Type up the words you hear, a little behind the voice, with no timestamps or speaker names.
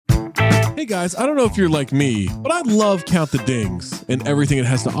Hey guys, I don't know if you're like me, but I love Count the Dings and everything it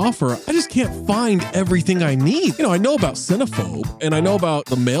has to offer. I just can't find everything I need. I know about Cinephobe, and I know about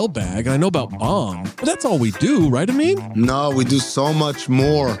the mailbag, and I know about Bomb, but that's all we do, right, Amin? No, we do so much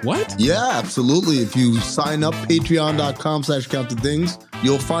more. What? Yeah, absolutely. If you sign up, patreon.com/countthedings,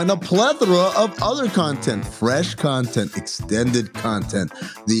 you'll find a plethora of other content, fresh content, extended content,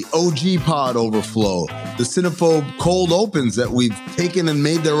 the OG Pod Overflow, the Cinephobe Cold Opens that we've taken and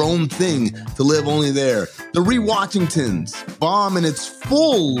made their own thing to live only there, the Rewatchingtons, Bomb in its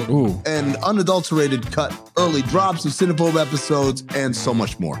full and unadulterated cut, early drops of Cinephobe episodes, and so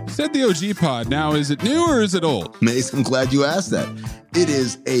much more. You said the OG Pod. Now, is it new or is it old? Mace, I'm glad you asked that. It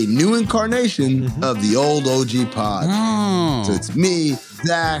is a new incarnation of the old OG Pod. Oh. So it's me,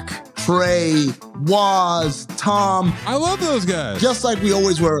 Zach, Trey, Waz, Tom. I love those guys. Just like we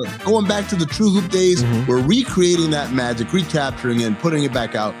always were. Going back to the True Hoop days, we're recreating that magic, recapturing it, and putting it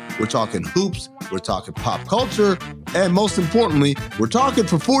back out. We're talking hoops, we're talking pop culture, and most importantly, we're talking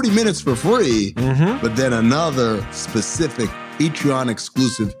for 40 minutes for free, but then another specific Patreon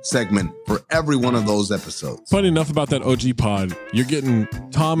exclusive segment for every one of those episodes. Funny enough about that OG Pod, you're getting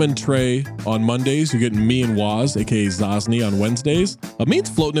Tom and Trey on Mondays. You're getting me and Waz, aka Zosny, on Wednesdays. Amin's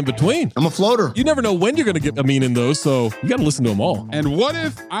floating in between. I'm a floater. You never know when you're going to get Amin in those, so you got to listen to them all. And what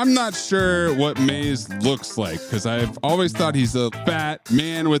if I'm not sure what Maze looks like? Because I've always thought he's a fat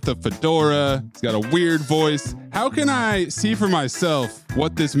man with a fedora. He's got a weird voice. How can I see for myself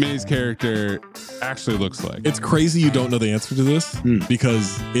what this Maze character actually looks like? It's crazy you don't know the answer to this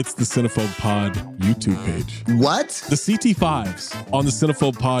because it's the Cinephobe Pod YouTube page. What? The CT5s on the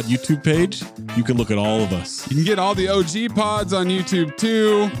Cinephobe Pod YouTube page, you can look at all of us. You can get all the OG pods on YouTube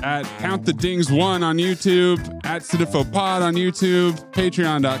too, at Count the Dings 1 on YouTube, at Cinephobe Pod on YouTube,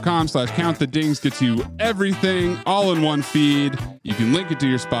 patreon.com/Count the Dings gets you everything all in one feed. You can link it to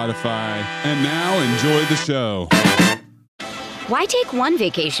your Spotify. And now enjoy the show. Why take one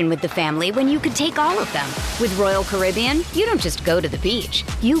vacation with the family when you could take all of them? With Royal Caribbean, you don't just go to the beach.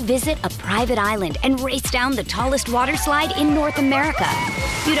 You visit a private island and race down the tallest water slide in North America.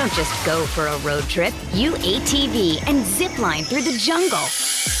 You don't just go for a road trip. You ATV and zip line through the jungle.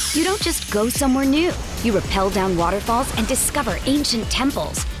 You don't just go somewhere new. You rappel down waterfalls and discover ancient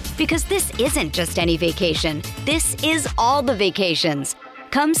temples. Because this isn't just any vacation. This is all the vacations.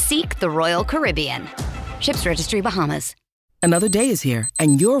 Come seek the Royal Caribbean. Ships Registry, Bahamas. Another day is here,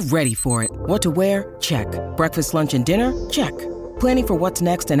 and you're ready for it. What to wear? Check. Breakfast, lunch, and dinner? Check. Planning for what's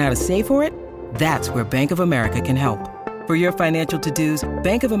next and how to save for it? That's where Bank of America can help. For your financial to-dos,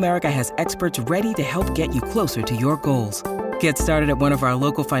 Bank of America has experts ready to help get you closer to your goals. Get started at one of our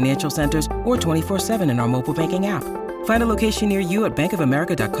local financial centers or 24/7 in our mobile banking app. Find a location near you at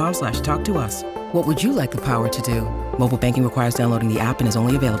bankofamerica.com/talktous. What would you like the power to do? Mobile banking requires downloading the app and is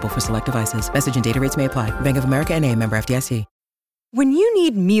only available for select devices. Message and data rates may apply. Bank of America NA, member FDIC. When you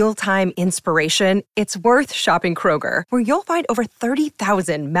need mealtime inspiration, it's worth shopping Kroger, where you'll find over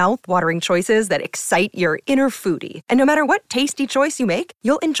 30,000 mouth-watering choices that excite your inner foodie. And no matter what tasty choice you make,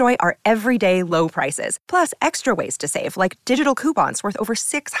 you'll enjoy our everyday low prices, plus extra ways to save, like digital coupons worth over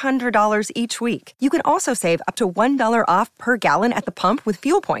 $600 each week. You can also save up to $1 off per gallon at the pump with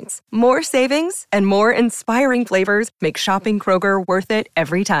fuel points. More savings and more inspiring flavors make shopping Kroger worth it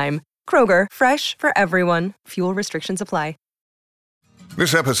every time. Kroger, fresh for everyone. Fuel restrictions apply.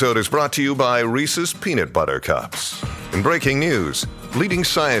 This episode is brought to you by Reese's Peanut Butter Cups. In breaking news, leading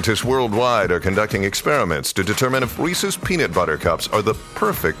scientists worldwide are conducting experiments to determine if Reese's Peanut Butter Cups are the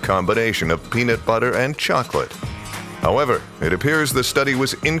perfect combination of peanut butter and chocolate. However, it appears the study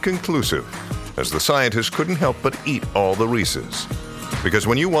was inconclusive, as the scientists couldn't help but eat all the Reese's. Because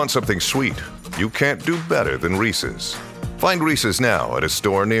when you want something sweet, you can't do better than Reese's. Find Reese's now at a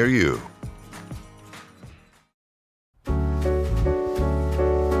store near you.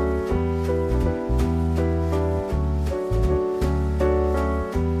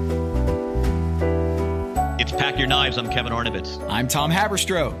 It's Pack Your Knives. I'm Kevin Arnovitz. I'm Tom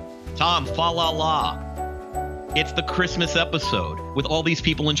Haberstroh. Tom, fa la la. It's the Christmas episode with all these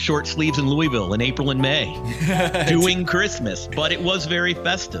people in short sleeves in Louisville in April and May doing Christmas. But it was very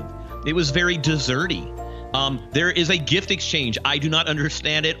festive. It was very desserty. There is a gift exchange. I do not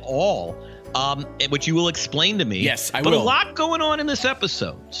understand it all, which you will explain to me. Yes, I will. But a lot going on in this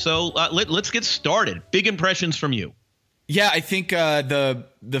episode. So let's get started. Big impressions from you. Yeah, I think the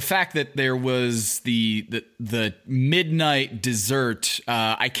the fact that there was the midnight dessert,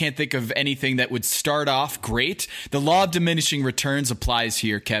 I can't think of anything that would start off great. The law of diminishing returns applies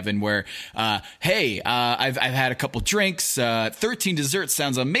here, Kevin, where, hey, I've had a couple drinks, 13 desserts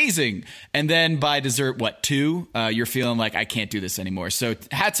sounds amazing. And then by dessert, 2, you're feeling like I can't do this anymore. So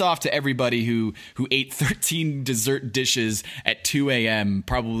hats off to everybody who ate 13 dessert dishes at 2 a.m.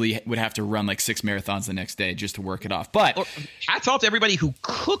 Probably would have to run like 6 marathons the next day just to work it off. But hats off to everybody who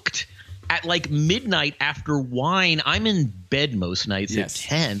cooked at like midnight after wine. I'm in bed most nights at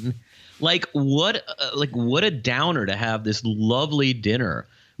 10. Like what a downer to have this lovely dinner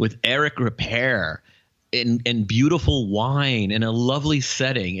with Eric Ripert and beautiful wine and a lovely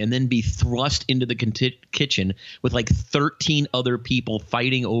setting, and then be thrust into the kitchen with like 13 other people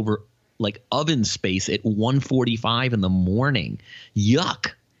fighting over like oven space at 1:45 in the morning.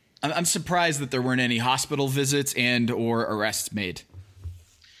 Yuck. I'm surprised that there weren't any hospital visits and or arrests made.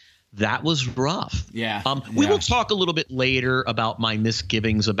 That was rough. Yeah. We will talk a little bit later about my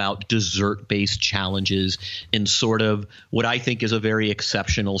misgivings about dessert-based challenges and sort of what I think is a very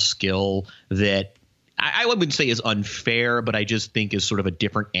exceptional skill that I wouldn't say is unfair, but I just think is sort of a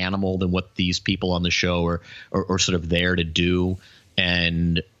different animal than what these people on the show are sort of there to do.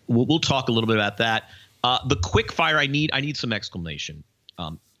 And we'll talk a little bit about that. The quick fire, I need some explanation.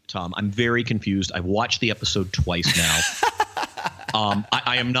 Tom, I'm very confused. I've watched the episode twice now.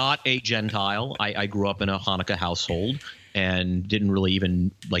 I am not a Gentile. I grew up in a Hanukkah household and didn't really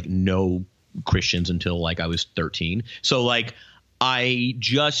even like know Christians until like I was 13. So like I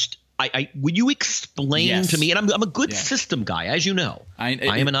would you explain to me? And I'm a good system guy, as you know. I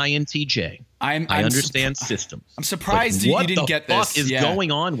am an INTJ. I understand systems. I'm surprised you didn't get this. What the fuck is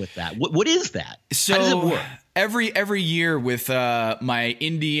going on with that? What is that? So how does it work? Every year with my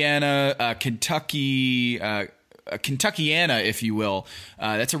Indiana, Kentucky, Kentuckiana, if you will.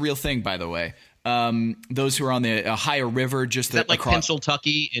 That's a real thing, by the way. Those who are on the Ohio River, just is that like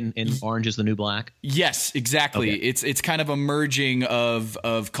Pennsyltucky in Orange is the New Black? Yes, exactly. Okay. It's kind of a merging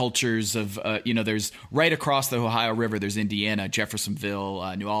of cultures of there's right across the Ohio River. There's Indiana,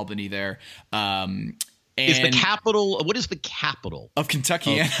 Jeffersonville, New Albany there. Is the capital? What is the capital of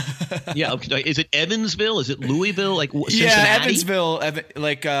Kentucky? Is it Evansville? Is it Louisville? Like Cincinnati? Yeah, Evansville.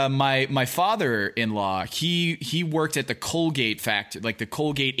 Like my father-in-law, he worked at the Colgate factory, like the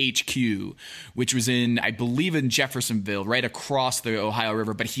Colgate HQ, which was I believe in Jeffersonville, right across the Ohio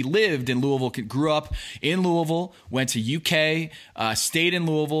River. But he lived in Louisville, grew up in Louisville, went to UK, stayed in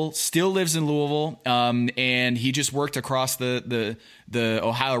Louisville, still lives in Louisville, and he just worked across the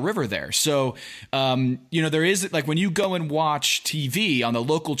Ohio River there. So, there is like when you go and watch TV on the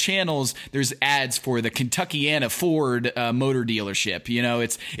local channels, there's ads for the Kentuckiana Ford motor dealership.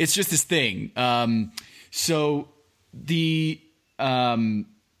 It's just this thing.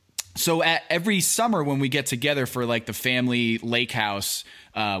 So at every summer when we get together for like the family lake house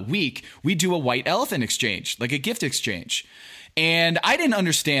week, we do a white elephant exchange, like a gift exchange. And I didn't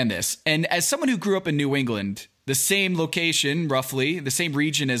understand this. And as someone who grew up in New England, the same location, roughly, the same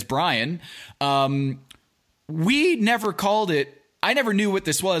region as Brian, we never called it. I never knew what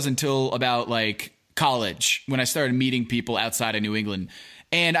this was until about like college when I started meeting people outside of New England.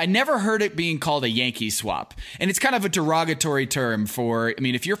 And I never heard it being called a Yankee swap. And it's kind of a derogatory term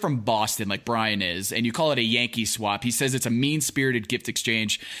if you're from Boston like Brian is, and you call it a Yankee swap, he says it's a mean-spirited gift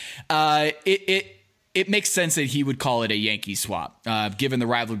exchange. It makes sense that he would call it a Yankee swap, given the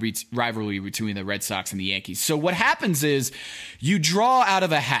rivalry between the Red Sox and the Yankees. So what happens is you draw out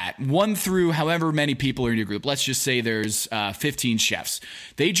of a hat, one through however many people are in your group. Let's just say there's 15 chefs.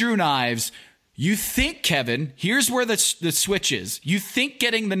 They drew knives. You think, Kevin, here's where the switch is. You think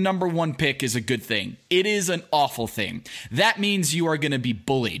getting the number one pick is a good thing. It is an awful thing. That means you are going to be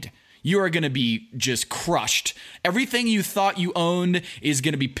bullied. You are going to be just crushed. Everything you thought you owned is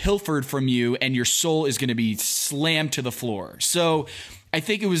going to be pilfered from you, and your soul is going to be slammed to the floor. So I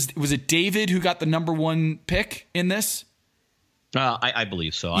think was it David who got the number one pick in this? I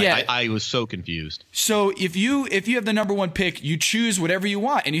believe so. Yeah. I was so confused. So if you have the number one pick, you choose whatever you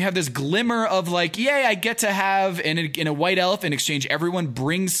want, and you have this glimmer of like, yay, I get to have in a white elephant exchange, everyone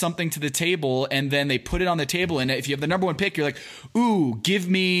brings something to the table, and then they put it on the table. And if you have the number one pick, you're like, ooh, give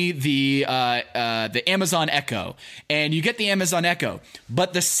me the Amazon Echo, and you get the Amazon Echo.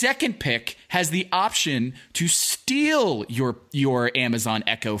 But the second pick has the option to steal your Amazon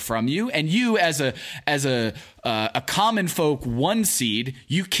Echo from you, and you as a common folk one seed,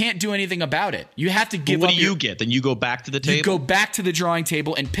 you can't do anything about it. You have to give up. What do you get? Then you go back to the table? You go back to the drawing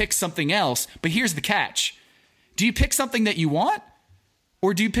table and pick something else. But here's the catch. Do you pick something that you want?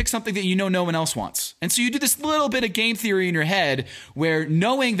 Or do you pick something that you know no one else wants? And so you do this little bit of game theory in your head where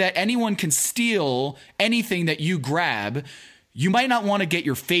knowing that anyone can steal anything that you grab, you might not want to get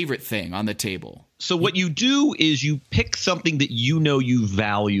your favorite thing on the table. So what you do is you pick something that you know you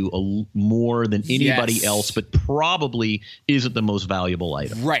value more than anybody else, but probably isn't the most valuable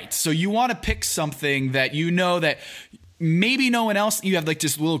item. Right. So you want to pick something that you know that maybe no one else, you have like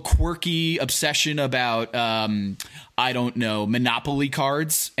this little quirky obsession about, I don't know, Monopoly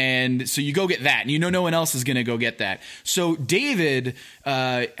cards. And so you go get that and you know no one else is going to go get that. So David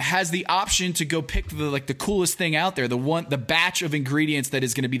has the option to go pick the coolest thing out there, the batch of ingredients that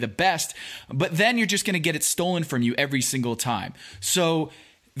is going to be the best, but then you're just going to get it stolen from you every single time. So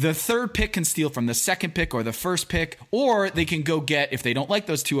the third pick can steal from the second pick or the first pick, or they can go get, if they don't like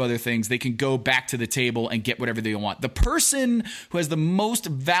those two other things, they can go back to the table and get whatever they want. The person who has the most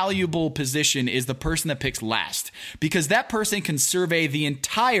valuable position is the person that picks last, because that person can survey the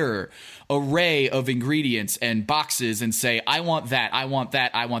entire array of ingredients and boxes and say, I want that, I want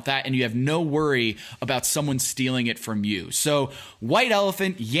that, I want that, and you have no worry about someone stealing it from you. So White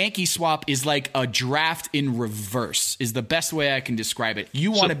Elephant Yankee Swap is like a draft in reverse, is the best way I can describe it.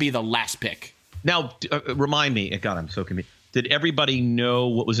 You want to be the last pick. Now, remind me, God, I'm so confused. Did everybody know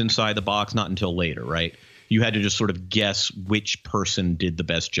what was inside the box? Not until later, right? You had to just sort of guess which person did the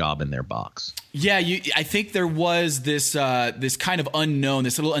best job in their box. Yeah, I think there was this kind of unknown,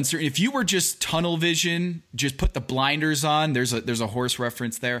 this little uncertainty. If you were just tunnel vision, just put the blinders on. There's a horse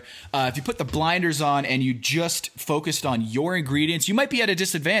reference there. If you put the blinders on and you just focused on your ingredients, you might be at a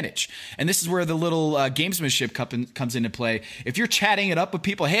disadvantage. And this is where the little gamesmanship comes into play. If you're chatting it up with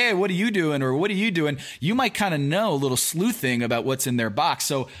people, hey, what are you doing? Or what are you doing? You might kind of know a little sleuthing about what's in their box.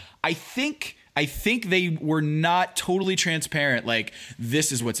 So I think they were not totally transparent, like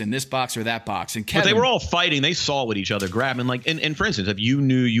this is what's in this box or that box. And Kevin, but they were all fighting. They saw what each other grabbed. And like, and for instance, if you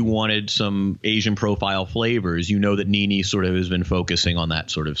knew you wanted some Asian profile flavors, you know that Nini sort of has been focusing on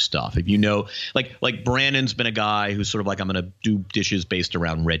that sort of stuff. If you know, like Brandon's been a guy who's sort of like, I'm going to do dishes based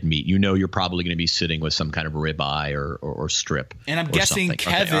around red meat. You know, you're probably going to be sitting with some kind of ribeye or strip. And I'm guessing something.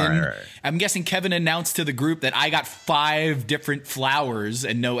 Kevin, Okay, right. I'm guessing Kevin announced to the group that I got 5 different flours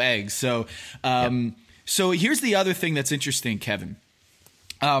and no eggs. So, So here's the other thing that's interesting, Kevin.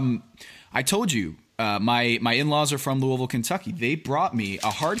 I told you my in-laws are from Louisville, Kentucky. They brought me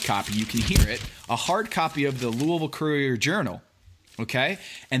a hard copy. You can hear it. A hard copy of the Louisville Courier-Journal. Okay,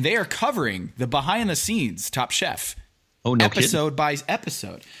 and they are covering the behind-the-scenes Top Chef. Oh, no episode kidding. by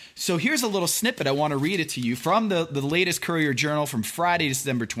episode. So here's a little snippet. I want to read it to you from the latest Courier-Journal from Friday,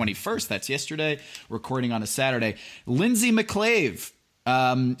 December 21st. That's yesterday. Recording on a Saturday. Lindsay McClave,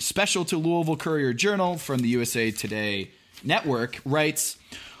 special to Louisville Courier-Journal from the USA Today network, writes,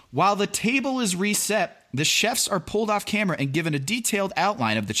 while the table is reset, the chefs are pulled off camera and given a detailed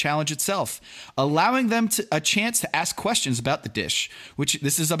outline of the challenge itself, allowing them a chance to ask questions about the dish, which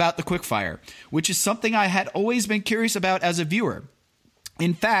this is about the quickfire, which is something I had always been curious about as a viewer.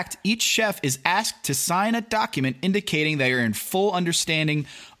 In fact, each chef is asked to sign a document indicating they are in full understanding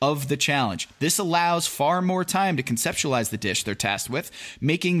of the challenge. This allows far more time to conceptualize the dish they're tasked with,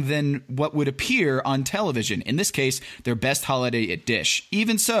 making than what would appear on television. In this case, their best holiday dish.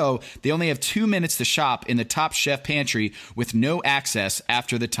 Even so, they only have 2 minutes to shop in the Top Chef pantry with no access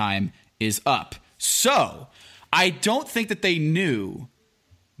after the time is up. So, I don't think that they knew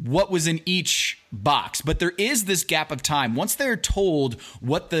what was in each box, but there is this gap of time. Once they're told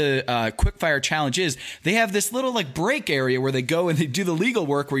what the quickfire challenge is, they have this little like break area where they go and they do the legal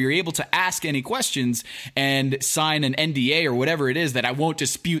work where you're able to ask any questions and sign an NDA or whatever it is that I won't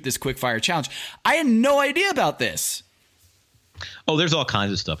dispute this quickfire challenge. I had no idea about this. Oh, there's all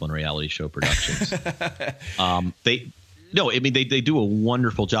kinds of stuff on reality show productions. They do a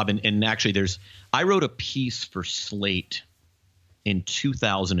wonderful job. And actually I wrote a piece for Slate in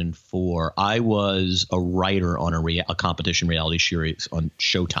 2004. I was a writer on a competition reality series on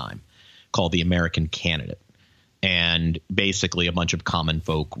Showtime called The American Candidate. And basically a bunch of common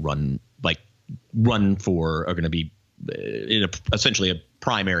folk are going to be essentially a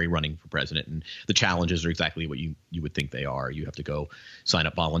primary running for president. And the challenges are exactly what you would think they are. You have to go sign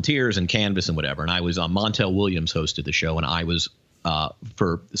up volunteers and canvas and whatever. And I was on Montel Williams hosted the show, and I was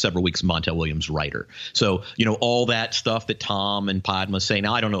for several weeks, Montel Williams writer. So, all that stuff that Tom and Padma say,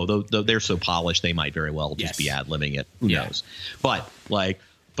 now I don't know, though they're so polished, they might very well just be ad-libbing it. Who knows? But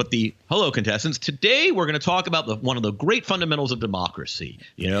the hello contestants, today we're going to talk about one of the great fundamentals of democracy,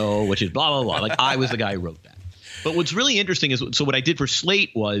 which is blah, blah, blah. Like I was the guy who wrote that. But what's really interesting is, so what I did for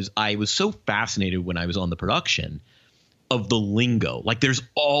Slate was I was so fascinated when I was on the production of the lingo. Like there's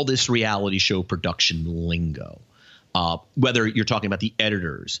all this reality show production lingo. whether you're talking about the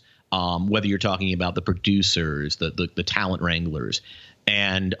editors, whether you're talking about the producers, the talent wranglers,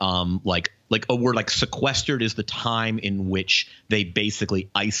 and like a word like sequestered is the time in which they basically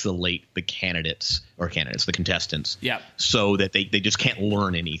isolate the the contestants, so that they just can't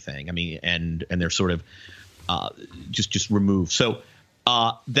learn anything. I mean, and they're sort of just removed. So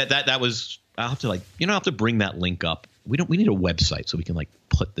that was, I'll have to I'll have to bring that link up. We need a website so we can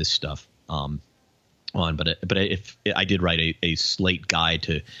put this stuff on. But if I did write a Slate guide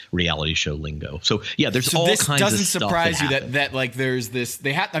to reality show lingo. So yeah, there's all kinds of stuff. This doesn't surprise you that there's this.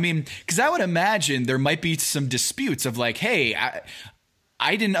 They have. I mean, because I would imagine there might be some disputes of hey,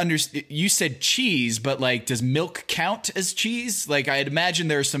 I didn't understand. You said cheese, but does milk count as cheese? I'd imagine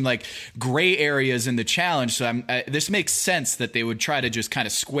there's some gray areas in the challenge. So this makes sense that they would try to just kind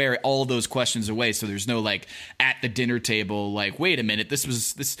of square all those questions away. So there's no at the dinner table wait a minute,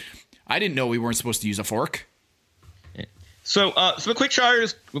 this. I didn't know we weren't supposed to use a fork. So the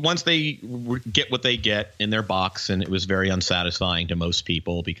quickshires, once they get what they get in their box, and it was very unsatisfying to most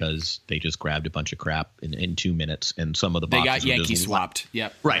people because they just grabbed a bunch of crap in 2 minutes, and some of the boxes they got Yankee swapped.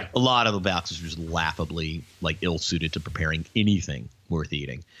 Yep. Right. A lot of the boxes were just laughably ill-suited to preparing anything worth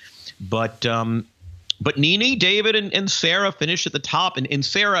eating. But Nene, David, and Sarah finished at the top, and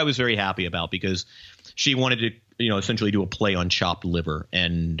Sarah I was very happy about because she wanted to essentially do a play on chopped liver,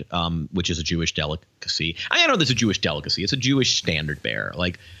 and which is a Jewish delicacy. I know this is a Jewish delicacy. It's a Jewish standard bear.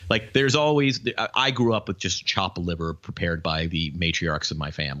 There's always – I grew up with just chopped liver prepared by the matriarchs of my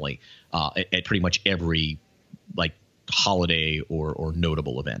family at pretty much every holiday or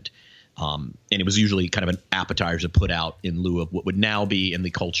notable event. And it was usually kind of an appetizer put out in lieu of what would now be in the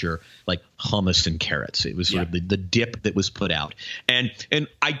culture hummus and carrots. It was sort of the dip that was put out. And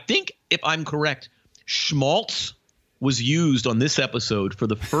I think, if I'm correct – schmaltz was used on this episode for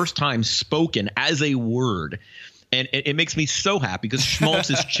the first time spoken as a word. And it makes me so happy because schmaltz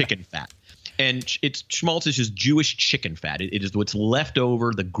is chicken fat. And schmaltz is just Jewish chicken fat. It is what's left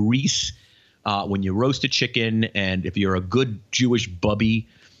over, the grease when you roast a chicken. And if you're a good Jewish bubby,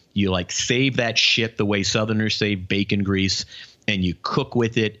 you save that shit the way Southerners save bacon grease, and you cook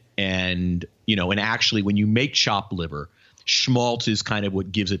with it. And, and actually when you make chopped liver, schmaltz is kind of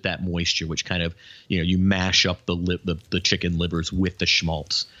what gives it that moisture, which kind of, you mash up the chicken livers with the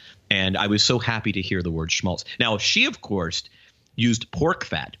schmaltz. And I was so happy to hear the word schmaltz. Now, she, of course, used pork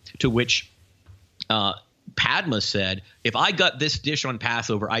fat, to which Padma said, if I got this dish on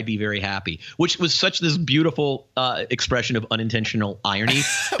Passover, I'd be very happy, which was such this beautiful expression of unintentional irony.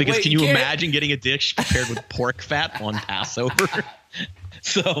 Because can you imagine getting a dish prepared with pork fat on Passover?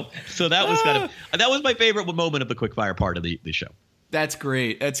 So that was that was my favorite moment of the quickfire part of the show. That's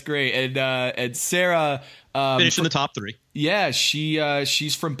great. And Sarah finished in the top 3. Yeah,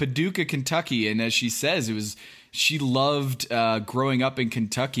 she's from Paducah, Kentucky, and as she says, she loved growing up in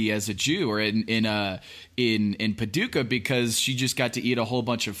Kentucky as a Jew, or in Paducah, because she just got to eat a whole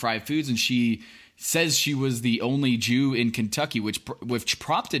bunch of fried foods, and she says she was the only Jew in Kentucky, which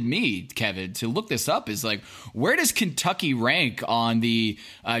prompted me, Kevin, to look this up. Is where does Kentucky rank on the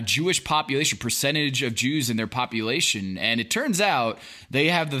Jewish population, percentage of Jews in their population? And it turns out they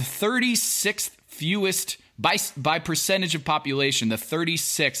have the 36th fewest by percentage of population, the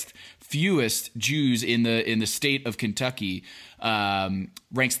 36th fewest Jews in the state of Kentucky,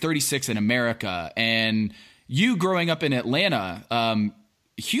 ranks 36 in America. And you growing up in Atlanta,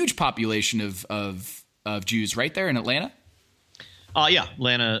 huge population of Jews right there in Atlanta. Yeah,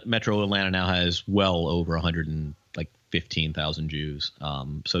 Metro Atlanta now has well over 115,000 Jews.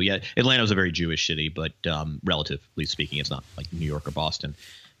 So yeah, Atlanta was a very Jewish city, but relatively speaking, it's not like New York or Boston.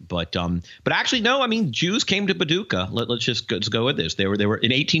 But actually, no. I mean, Jews came to Paducah. Let's go with this. There were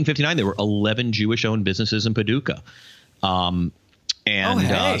in 1859. There were 11 Jewish-owned businesses in Paducah. Some of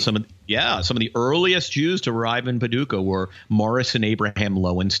the earliest Jews to arrive in Paducah were Morris and Abraham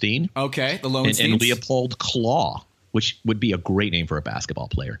Lowenstein. Okay, the Lowensteins. And Leopold Claw, which would be a great name for a basketball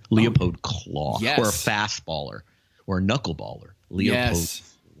player. Leopold Claw. Yes. Or a fastballer or a knuckleballer. Leopold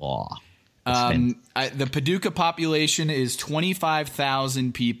Claw. The Paducah population is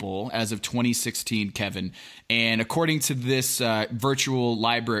 25,000 people as of 2016, Kevin. And according to this virtual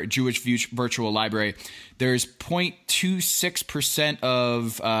library, Jewish virtual library, there's 0.26%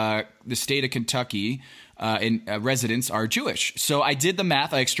 of the state of Kentucky residents are Jewish. So I did the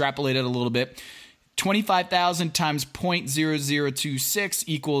math. I extrapolated a little bit. 25,000 times 0.0026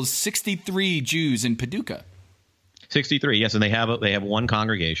 equals 63 Jews in Paducah. 63, yes, and they have one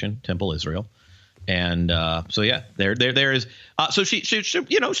congregation, Temple Israel, And so yeah, there is. So she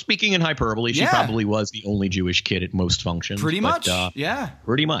speaking in hyperbole, she probably was the only Jewish kid at most functions. Pretty much.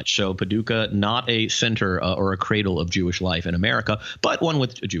 Pretty much. So Paducah, not a center or a cradle of Jewish life in America, but one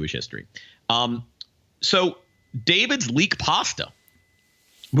with a Jewish history. So David's leek pasta.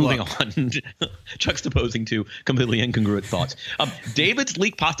 Moving on, juxtaposing two completely incongruent thoughts. David's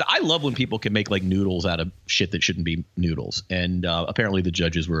leek pasta. I love when people can make like noodles out of shit that shouldn't be noodles. And apparently the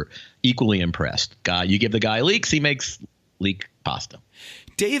judges were equally impressed. You give the guy leeks, he makes leek pasta.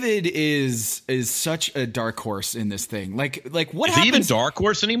 David is such a dark horse in this thing. Like what is happens? He even dark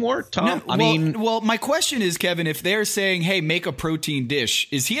horse anymore, Tom? No, my question is, Kevin, if they're saying, "Hey, make a protein dish,"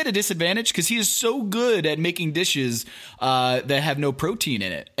 is he at a disadvantage because he is so good at making dishes that have no protein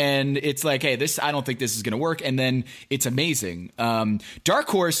in it? And it's like, hey, I don't think this is going to work. And then it's amazing. Dark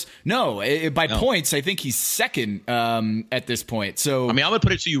horse, no, by points, I think he's second at this point. So I mean, I'm going to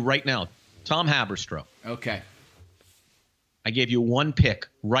put it to you right now, Tom Haberstroh. Okay. I gave you one pick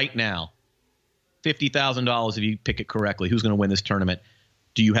right now, $50,000 if you pick it correctly. Who's going to win this tournament?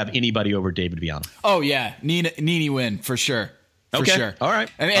 Do you have anybody over David Viana? Oh, yeah. Nene win for sure. For sure. All right.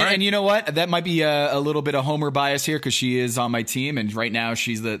 And you know what? That might be a little bit of Homer bias here because she is on my team. And right now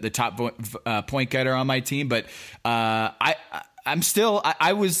she's the top point getter on my team. But I'm still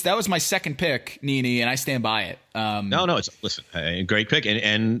that was my second pick, Nene, and I stand by it. No, it's a great pick,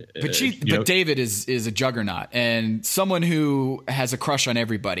 but David is a juggernaut and someone who has a crush on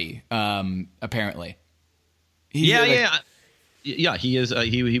everybody. Apparently, He is.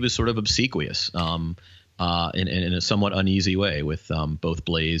 He was sort of obsequious, in a somewhat uneasy way with both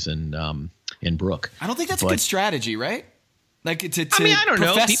Blaze and Brooke. I don't think that's a good strategy, right? Like I don't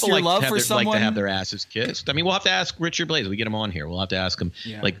know. People like to have their asses kissed. I mean, we'll have to ask Richard Blaze. We get him on here. We'll have to ask him.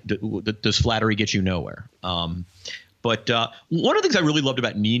 Yeah. Like, does flattery get you nowhere? But one of the things I really loved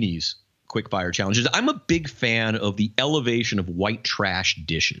about Nene's quickfire challenge is I'm a big fan of the elevation of white trash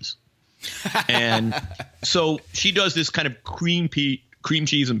dishes, and so she does this kind of cream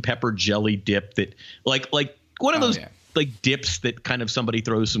cheese and pepper jelly dip that like one of those like dips that kind of somebody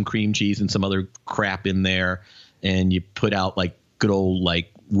throws some cream cheese and some other crap in there. And you put out like good old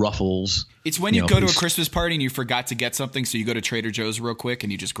like Ruffles. It's when you go to a Christmas party and you forgot to get something, so you go to Trader Joe's real quick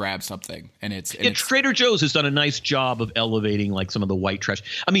and you just grab something. And Trader Joe's has done a nice job of elevating like some of the white trash.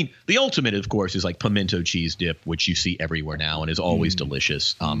 I mean, the ultimate, of course, is like pimento cheese dip, which you see everywhere now and is always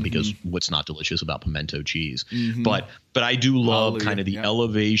delicious. Because what's not delicious about pimento cheese? But I do love kind of the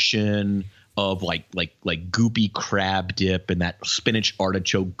elevation of like goopy crab dip and that spinach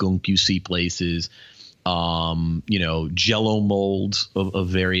artichoke gunk you see places. Jello molds of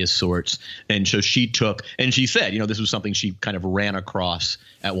various sorts. And so she said, this was something she kind of ran across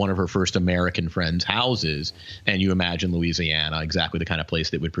at one of her first American friends' houses. And you imagine Louisiana, exactly the kind of place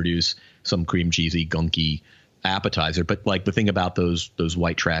that would produce some cream cheesy, gunky appetizer. But like the thing about those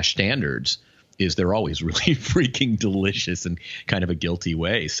white trash standards is they're always really freaking delicious in kind of a guilty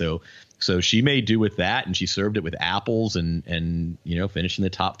way. So she made do with that, and she served it with apples and finished in the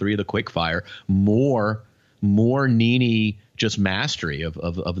top 3 of the quickfire. More Nene just mastery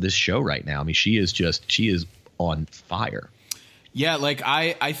of this show right now. I mean, she is on fire. Yeah, like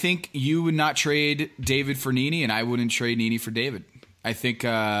I think you would not trade David for Nene, and I wouldn't trade Nene for David. I think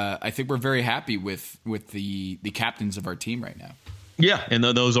we're very happy with the captains of our team right now. Yeah, and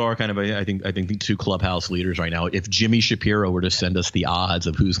those are kind of I think the two clubhouse leaders right now. If Jimmy Shapiro were to send us the odds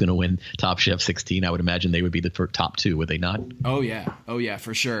of who's going to win Top Chef 16, I would imagine they would be the top 2, would they not? Oh yeah,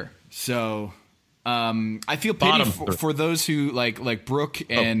 for sure. So I feel pity for those who like Brooke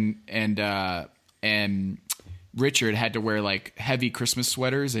and Richard had to wear like heavy Christmas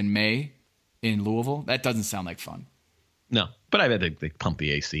sweaters in May in Louisville. That doesn't sound like fun. No, but I bet they pump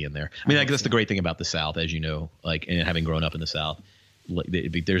the AC in there. I mean, that's the great thing about the South, as you know, like, and having grown up in the South.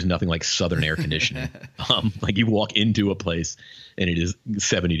 Like, there's nothing like Southern air conditioning. Like you walk into a place and it is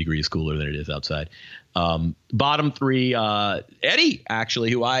 70 degrees cooler than it is outside. Bottom 3, Eddie,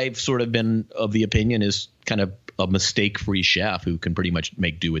 actually, who I've sort of been of the opinion is kind of a mistake-free chef who can pretty much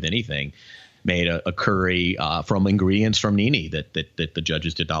make do with anything, made a curry from ingredients from Nene that the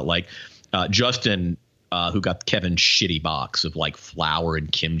judges did not like. Justin, who got Kevin's shitty box of like flour and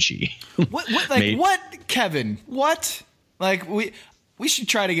kimchi. What Kevin? What? Like we should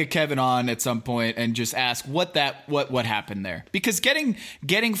try to get Kevin on at some point and just ask what happened there, because getting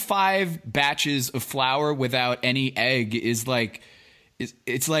 5 batches of flour without any egg is like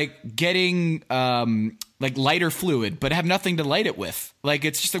it's like getting like lighter fluid but have nothing to light it with. Like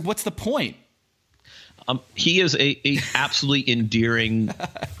it's just like, what's the point? He is a absolutely endearing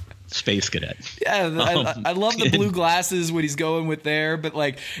Space Cadet. Yeah, I love the blue glasses when he's going with there, but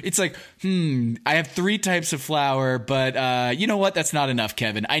like it's like, I have 3 types of flour, but you know what? That's not enough,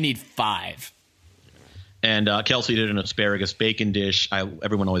 Kevin. I need 5. And Kelsey did an asparagus bacon dish.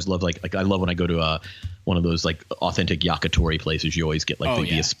 Everyone always loved like I love when I go to one of those like authentic yakitori places. You always get like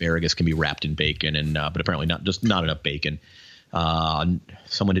the asparagus can be wrapped in bacon, and but apparently not enough bacon.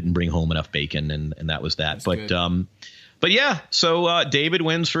 Someone didn't bring home enough bacon, and that was that. But yeah, so David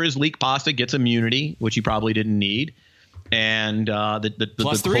wins for his leek pasta, gets immunity, which he probably didn't need, and the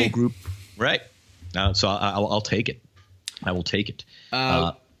whole group, right? So I'll take it. I will take it.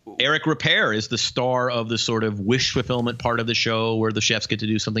 Eric Ripert is the star of the sort of wish fulfillment part of the show where the chefs get to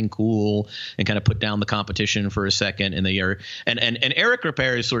do something cool and kind of put down the competition for a second. And and Eric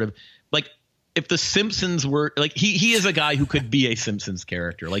Ripert is sort of like, if the Simpsons were like, he is a guy who could be a Simpsons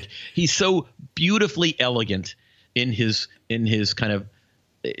character. Like, he's so beautifully elegant in his kind of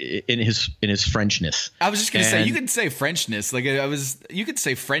in his Frenchness. I was just gonna say, you could say Frenchness. Like you could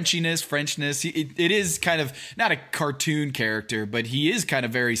say Frenchness. It is kind of not a cartoon character, but he is kind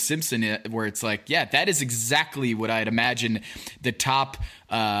of very Simpson, where it's like, yeah, that is exactly what I'd imagine the top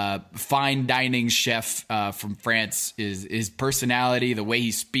fine dining chef from France is. His personality, the way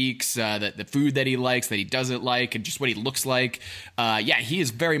he speaks, the food that he likes, that he doesn't like, and just what he looks like. Yeah, he is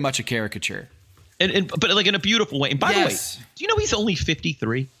very much a caricature. But like in a beautiful way. And by the way, do you know he's only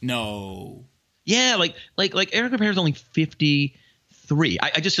 53? No. Yeah, like Eric Ripert is only 53.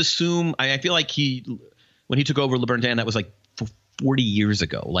 I just assume. I feel like when he took over Le Bernardin, that was like 40 years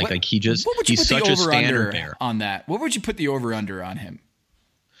ago. What would you he's such a standard bearer on that. What would you put the over under on him?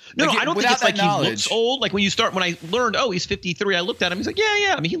 No, I don't think it's like knowledge. He looks old. Like when I learned, he's 53. I looked at him. He's like,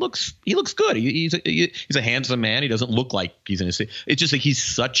 yeah. I mean, he looks good. He's a handsome man. He doesn't look like he's in his. It's just like he's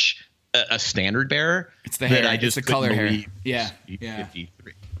such a standard bearer. It's the hair. It's the color hair. Yeah.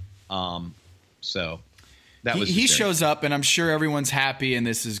 53. So that was. He shows up, and I'm sure everyone's happy, and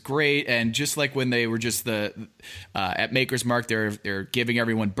this is great. And just like when they were just at Maker's Mark, they're giving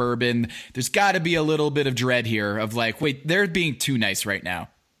everyone bourbon. There's got to be a little bit of dread here of like, wait, they're being too nice right now.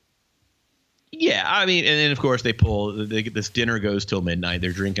 Yeah, I mean, and then of course this dinner goes till midnight.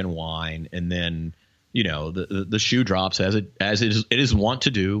 They're drinking wine, and then the shoe drops as it is wont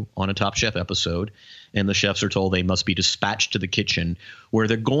to do on a Top Chef episode, and the chefs are told they must be dispatched to the kitchen where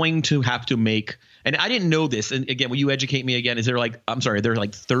they're going to have to make. And I didn't know this. And again, will you educate me again? Is there like, I'm sorry, there are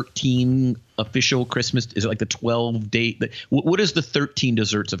like 13 official Christmas? Is it like the 12 date? What is the 13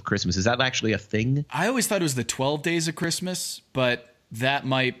 desserts of Christmas? Is that actually a thing? I always thought it was the 12 days of Christmas, but that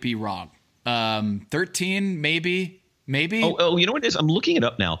might be wrong. 13, maybe. Oh, you know what it is? I'm looking it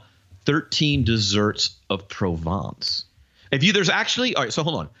up now. 13 desserts of Provence. There's actually, all right, so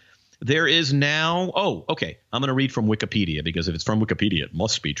hold on. There is now, okay. I'm going to read from Wikipedia, because if it's from Wikipedia, it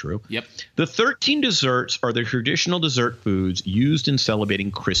must be true. Yep. The 13 desserts are the traditional dessert foods used in celebrating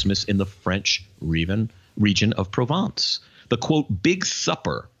Christmas in the French region of Provence. The quote, Big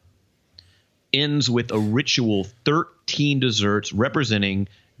Supper ends with a ritual 13 desserts representing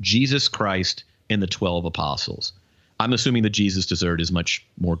Jesus Christ and the 12 apostles. I'm assuming the Jesus dessert is much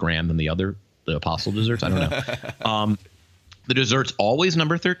more grand than the apostle desserts. I don't know. The desserts always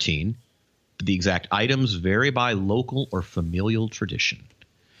number 13. But the exact items vary by local or familial tradition.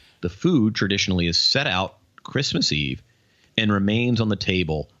 The food traditionally is set out Christmas Eve and remains on the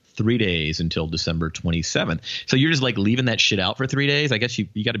table 3 days until December 27th. So you're just like leaving that shit out for 3 days? I guess you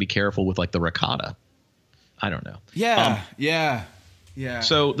got to be careful with like the ricotta. I don't know. Yeah.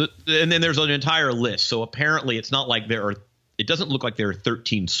 So and then there's an entire list. So apparently it's not like it doesn't look like there are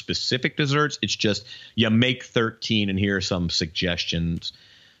 13 specific desserts. It's just you make 13, and here are some suggestions.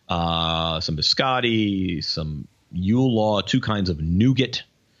 Some biscotti, some Yule Log, 2 kinds of nougat,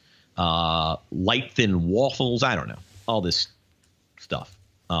 light thin waffles. I don't know, all this stuff.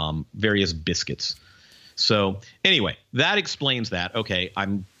 Various biscuits. So anyway, that explains that. Okay,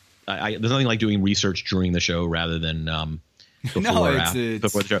 there's nothing like doing research during the show rather than before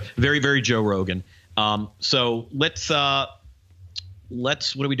the show. Very, very Joe Rogan. So let's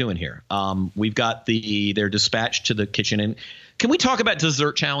what are we doing here? We've got they're dispatched to the kitchen. And can we talk about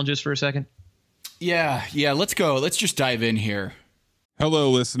dessert challenges for a second? Yeah. Let's go. Let's just dive in here.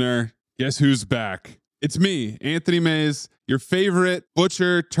 Hello, listener. Guess who's back? It's me, Anthony Mays, your favorite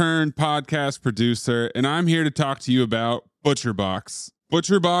butcher turned podcast producer, and I'm here to talk to you about ButcherBox.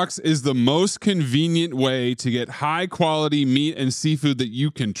 ButcherBox is the most convenient way to get high quality meat and seafood that you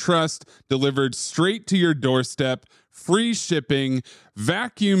can trust delivered straight to your doorstep, free shipping,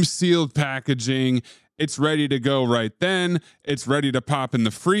 vacuum sealed packaging. It's ready to go right then. It's ready to pop in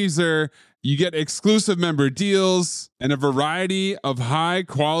the freezer. You get exclusive member deals and a variety of high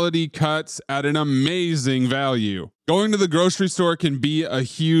quality cuts at an amazing value. Going to the grocery store can be a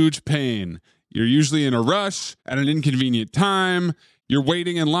huge pain. You're usually in a rush at an inconvenient time. You're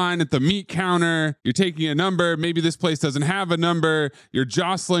waiting in line at the meat counter. You're taking a number. Maybe this place doesn't have a number. You're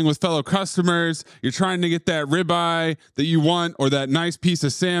jostling with fellow customers. You're trying to get that ribeye that you want or that nice piece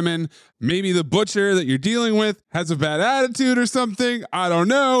of salmon. Maybe the butcher that you're dealing with has a bad attitude or something. I don't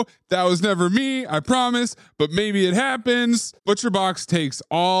know. That was never me, I promise. But maybe it happens. ButcherBox takes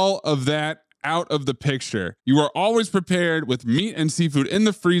all of that out of the picture. You are always prepared with meat and seafood in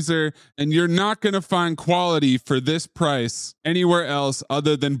the freezer, and you're not going to find quality for this price anywhere else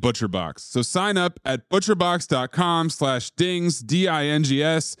other than ButcherBox. So sign up at butcherbox.com/dings,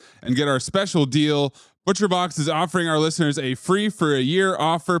 D-I-N-G-S, and get our special deal. ButcherBox is offering our listeners a free for a year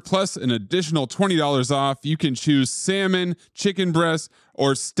offer plus an additional $20 off. You can choose salmon, chicken breast,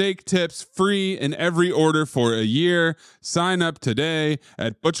 or steak tips free in every order for a year. Sign up today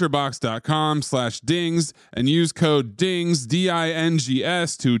at butcherbox.com/dings and use code DINGS,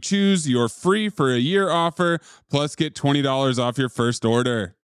 D-I-N-G-S, to choose your free for a year offer plus get $20 off your first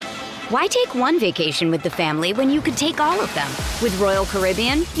order. Why take one vacation with the family when you could take all of them? With Royal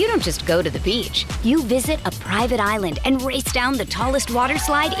Caribbean, you don't just go to the beach. You visit a private island and race down the tallest water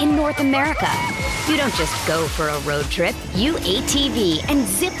slide in North America. You don't just go for a road trip. You ATV and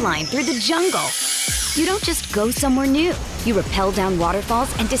zip line through the jungle. You don't just go somewhere new. You rappel down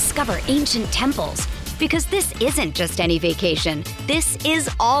waterfalls and discover ancient temples. Because this isn't just any vacation. This is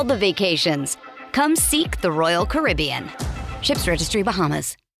all the vacations. Come seek the Royal Caribbean. Ships Registry,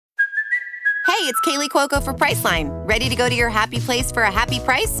 Bahamas. Hey, it's Kaylee Cuoco for Priceline. Ready to go to your happy place for a happy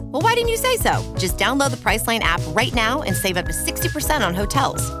price? Well, why didn't you say so? Just download the Priceline app right now and save up to 60% on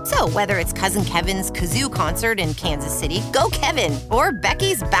hotels. So whether it's Cousin Kevin's Kazoo Concert in Kansas City, go Kevin, or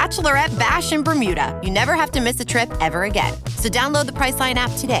Becky's Bachelorette Bash in Bermuda, you never have to miss a trip ever again. So download the Priceline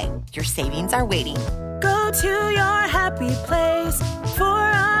app today. Your savings are waiting. Go to your happy place for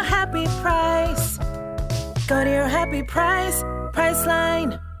a happy price. Go to your happy price,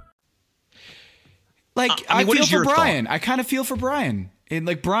 Priceline. Like, I feel for Brian. I kind of feel for Brian. And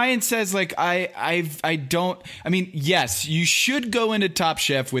like Brian says, like, I don't. I mean, yes, you should go into Top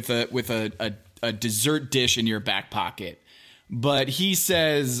Chef with a dessert dish in your back pocket. But he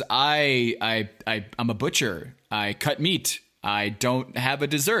says, I'm a butcher. I cut meat. I don't have a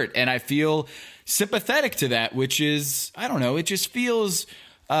dessert. And I feel sympathetic to that, which is, I don't know, it just feels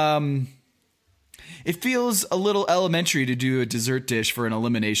it feels a little elementary to do a dessert dish for an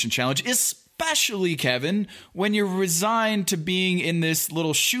elimination challenge, especially, Kevin, when you're resigned to being in this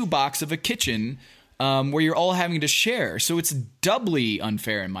little shoebox of a kitchen where you're all having to share. So it's doubly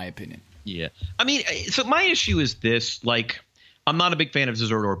unfair, in my opinion. Yeah. I mean, so my issue is this, like, I'm not a big fan of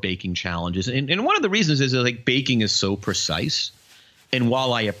dessert or baking challenges. And one of the reasons is that, like, baking is so precise. And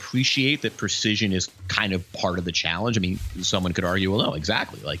while I appreciate that precision is kind of part of the challenge, I mean, someone could argue, well, no,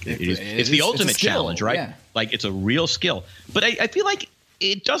 exactly. Like, it's the ultimate challenge, right? Yeah. Like, it's a real skill. But I feel like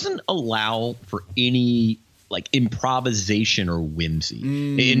it doesn't allow for any, like, improvisation or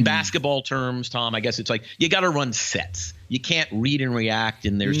whimsy. In basketball terms, Tom, I guess it's like you got to run sets. You can't read and react,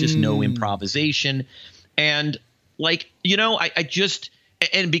 and there's just no improvisation. And, like, you know, I just –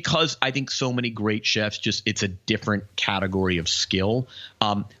 and because I think so many great chefs just – it's a different category of skill.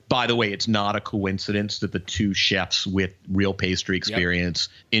 By the way, it's not a coincidence that the two chefs with real pastry experience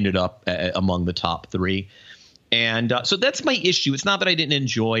ended up among the top three. And so that's my issue. It's not that I didn't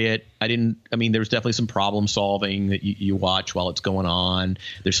enjoy it. I mean, there's definitely some problem solving that you watch while it's going on.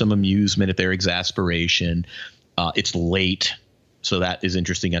 There's some amusement at their exasperation. It's late, so that is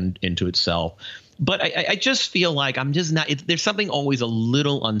interesting into itself. But I just feel like I'm just not – there's something always a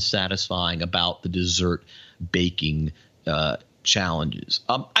little unsatisfying about the dessert baking challenges.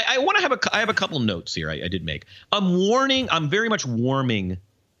 I have a couple notes here I did make. I'm very much warming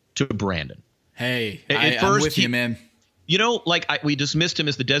to Brandon. Hey, I'm with you, man. You know, like we dismissed him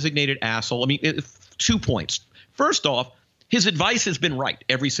as the designated asshole. I mean, 2 points. First off, his advice has been right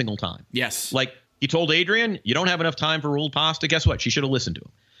every single time. Yes. Like he told Adrian, you don't have enough time for rolled pasta. Guess what? She should have listened to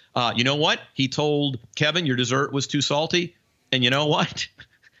him. You know what? He told Kevin your dessert was too salty. And you know what?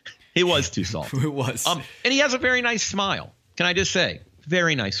 It was too salty. It was. And he has a very nice smile. Can I just say?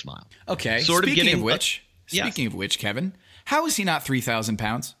 Very nice smile. Okay. Speaking of which, Kevin, how is he not 3,000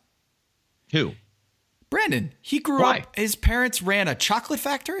 pounds? Who? Brandon. He grew up. His parents ran a chocolate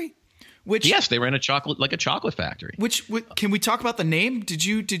factory. Yes, they ran a chocolate factory. Can we talk about the name? Did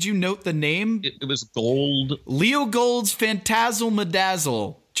you note the name? It was Gold. Leo Gold's Fantazzle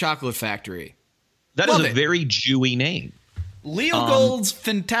Madazzle Chocolate Factory. That is a very Jewy name. Leo Gold's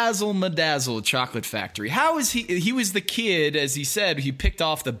Fantazzle Madazzle Chocolate Factory. How is he was the kid, as he said, he picked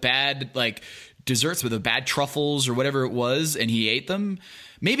off the bad like desserts with the bad truffles or whatever it was, and he ate them.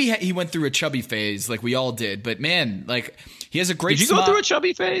 Maybe he went through a chubby phase like we all did, but man, like he has a great Did you go through a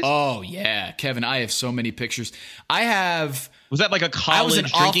chubby phase? Oh yeah, Kevin, I have so many pictures. Was that like a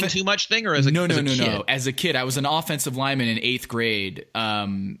college drinking too much thing, or as a kid? As a kid, I was an offensive lineman in 8th grade.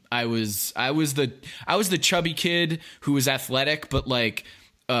 I was the chubby kid who was athletic, but like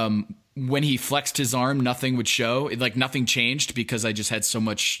when he flexed his arm, nothing would show. Nothing changed because I just had so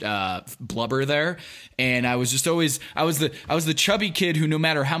much blubber there, and I was just always I was the chubby kid who no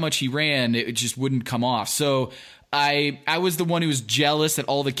matter how much he ran, it just wouldn't come off. So I was the one who was jealous at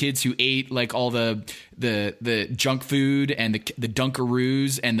all the kids who ate like all the junk food and the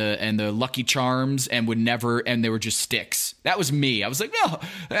Dunkaroos and the Lucky Charms and they were just sticks. That was me. I was like, no,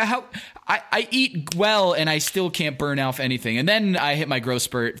 I eat well and I still can't burn off anything. And then I hit my growth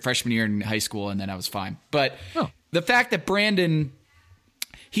spurt freshman year in high school, and then I was fine. But the fact that Brandon,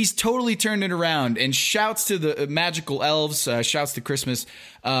 he's totally turned it around, and shouts to the magical elves, shouts to Christmas.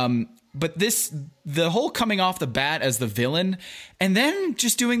 But the whole coming off the bat as the villain, and then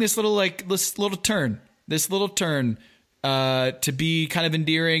just doing this little turn to be kind of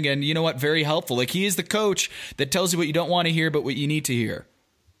endearing and, you know what, very helpful. Like, he is the coach that tells you what you don't want to hear, but what you need to hear.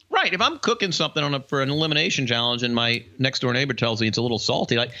 Right. If I'm cooking something for an elimination challenge and my next door neighbor tells me it's a little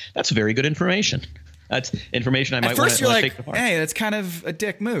salty, like, that's very good information. That's information I might want to take to heart. At first you're like, hey, that's kind of a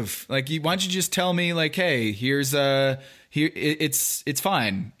dick move. Like, why don't you just tell me, like, hey, it's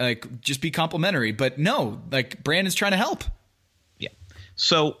fine. Like, just be complimentary. But no, like, Brandon's trying to help. Yeah.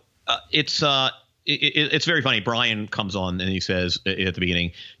 So it's very funny. Brian comes on and he says at the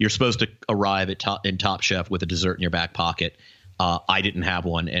beginning, you're supposed to arrive in Top Chef with a dessert in your back pocket. I didn't have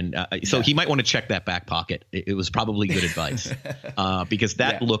one. And so he might want to check that back pocket. It was probably good advice because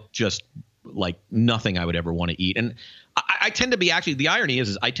that looked just like nothing I would ever want to eat. And I tend to be, actually, the irony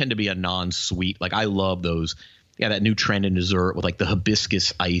is I tend to be a non-sweet. Like, I love those. Yeah, that new trend in dessert with like the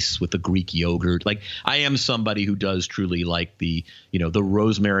hibiscus ice with the Greek yogurt. Like, I am somebody who does truly like the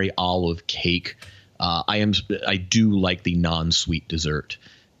rosemary olive cake. I do like the non-sweet dessert,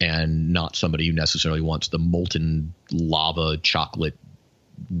 and not somebody who necessarily wants the molten lava chocolate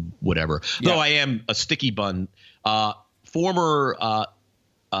whatever. Yeah. Though I am a sticky bun. Former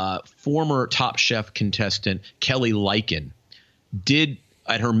Top Chef contestant Kelly Lycan did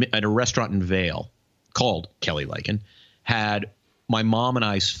at a restaurant in Vail called Kelly Lycan, had my mom and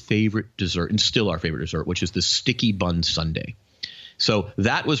I's favorite dessert, and still our favorite dessert, which is the sticky bun sundae. So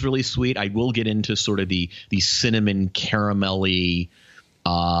that was really sweet. I will get into sort of the cinnamon caramelly,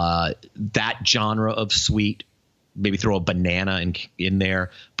 that genre of sweet. Maybe throw a banana in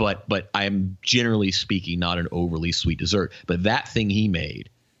there, but I'm generally speaking not an overly sweet dessert. But that thing he made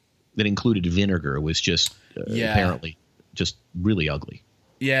that included vinegar was just apparently just really ugly.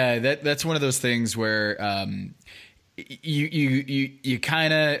 Yeah, that's one of those things where you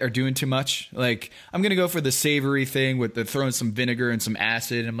kind of are doing too much. Like, I'm gonna go for the savory thing with throwing some vinegar and some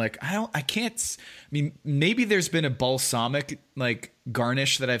acid. I'm like, I can't. I mean, maybe there's been a balsamic like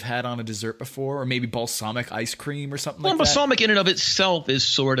garnish that I've had on a dessert before, or maybe balsamic ice cream or something like that. Balsamic in and of itself is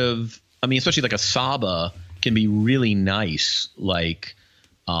sort of, I mean, especially like a Saba can be really nice, like.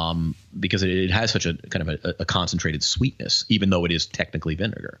 Because it has such a kind of a concentrated sweetness, even though it is technically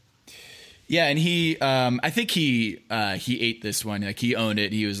vinegar. Yeah, and I think he ate this one. Like, he owned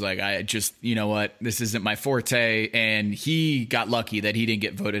it. He was like, I just, you know what, this isn't my forte, and he got lucky that he didn't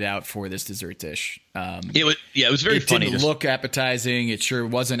get voted out for this dessert dish. It was very funny. It didn't look appetizing. It sure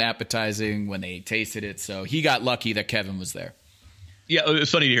wasn't appetizing when they tasted it. So he got lucky that Kevin was there. Yeah, it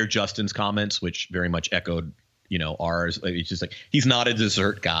was funny to hear Justin's comments, which very much echoed. Ours. It's just like, he's not a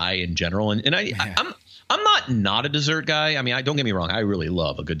dessert guy in general, and I'm not a dessert guy. I mean, don't get me wrong, I really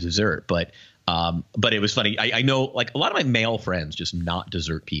love a good dessert, but it was funny. I know, like, a lot of my male friends just not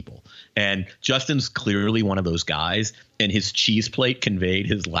dessert people, and Justin's clearly one of those guys, and his cheese plate conveyed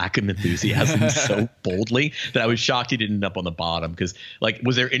his lack of enthusiasm so boldly that I was shocked he didn't end up on the bottom. Because, like,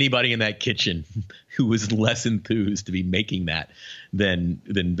 was there anybody in that kitchen who was less enthused to be making that than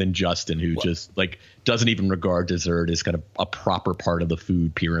Justin, who just like doesn't even regard dessert as kind of a proper part of the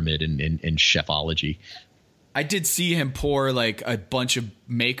food pyramid in chefology. I did see him pour like a bunch of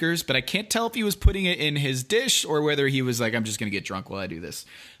makers, but I can't tell if he was putting it in his dish or whether he was like, I'm just going to get drunk while I do this.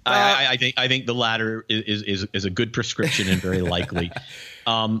 I think the latter is a good prescription and very likely.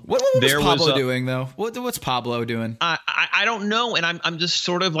 What was Pablo doing though? What's Pablo doing? I don't know, and I'm just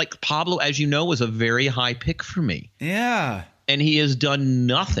sort of like, Pablo, as you know, was a very high pick for me. Yeah, and he has done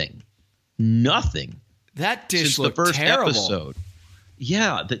nothing That dish since looked the first terrible. episode.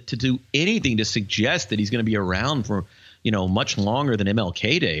 Yeah, to do anything to suggest that he's going to be around for, much longer than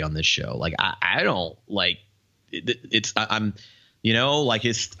MLK Day on this show. Like, I don't like it's. I'm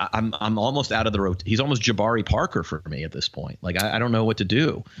almost out of the road. He's almost Jabari Parker for me at this point. Like, I don't know what to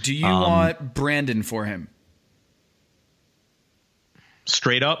do. Do you want Brandon for him?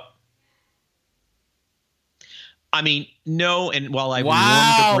 Straight up? I mean, no. And while I wow,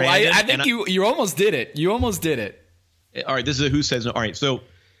 warmed to Brandon, I think you almost did it. You almost did it. All right, this is a Who Says No. All right, so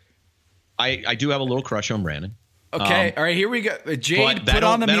I do have a little crush on Brandon. Okay, all right, here we go. Jade, put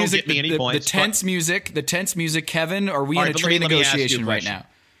on the music, the tense music, the tense music. Kevin, are we in a trade negotiation right now?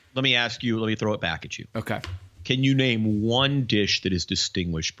 Let me ask you. Let me throw it back at you. Okay. Can you name one dish that has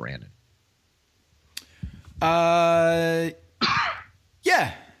distinguished Brandon? Yeah.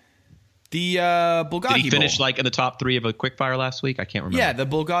 The Bulgogi Bowl. Did he finish like in the top 3 of a quickfire last week? I can't remember. Yeah, the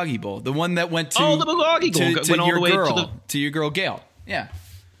Bulgogi Bowl, the one that went to the Bulgogi Bowl went all the way to your girl Gail. Yeah.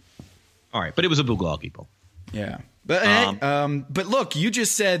 All right, but it was a Bulgogi Bowl. Yeah, but look, you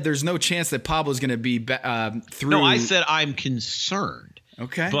just said there's no chance that Pablo's going to be through. No, I said I'm concerned.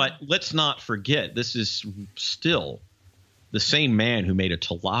 Okay, but let's not forget this is still the same man who made a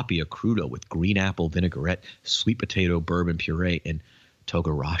tilapia crudo with green apple vinaigrette, sweet potato bourbon puree, and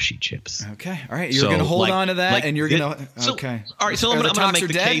Togarashi chips. Okay, all right, you're going to hold on to that, and you're going to. Okay, all right. So I'm going to make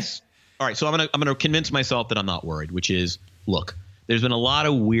the case. All right, so I'm going to convince myself that I'm not worried, which is, look. There's been a lot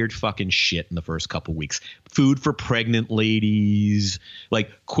of weird fucking shit in the first couple weeks. Food for pregnant ladies,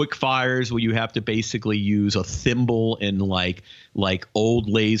 like quick fires where you have to basically use a thimble and like old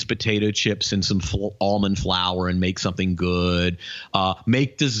Lay's potato chips and some almond flour and make something good.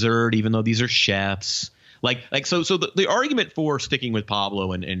 Make dessert, even though these are chefs. So the argument for sticking with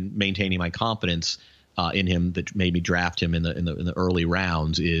Pablo and maintaining my confidence in him that made me draft him in the early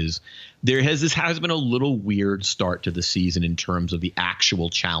rounds is this has been a little weird start to the season in terms of the actual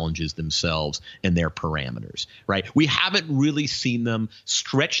challenges themselves and their parameters, right? We haven't really seen them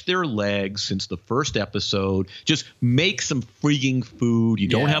stretch their legs since the first episode. Just make some freaking food. You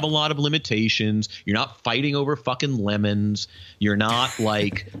don't have a lot of limitations. You're not fighting over fucking lemons. You're not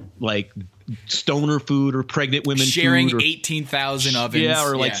like stoner food or pregnant women sharing food 18,000 ovens. Yeah,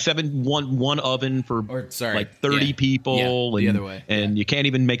 or like one oven for like 30 people. The other way. And you can't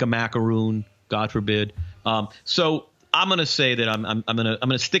even make a macaroon, God forbid. So I'm going to say that I'm going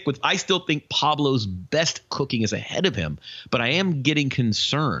to stick with. I still think Pablo's best cooking is ahead of him, but I am getting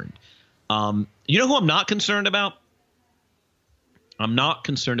concerned. You know who I'm not concerned about? I'm not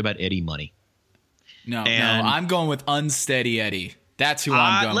concerned about Eddie Money. No, I'm going with Unsteady Eddie. That's who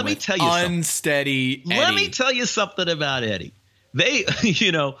I'm going with. Let me tell you something. Unsteady Eddie. Let me tell you something about Eddie.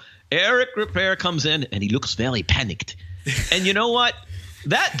 Eric Ripert comes in and he looks very panicked. And you know what?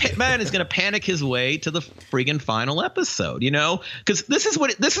 That man is going to panic his way to the friggin' final episode, because this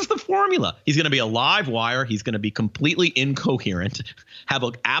is the formula. He's going to be a live wire. He's going to be completely incoherent, have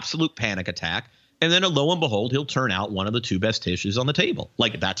an absolute panic attack. And then lo and behold, he'll turn out one of the 2 best dishes on the table.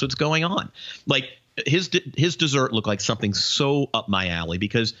 Like, that's what's going on. Like, his dessert looked like something so up my alley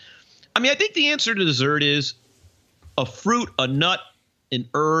because, I think the answer to dessert is a fruit, a nut, an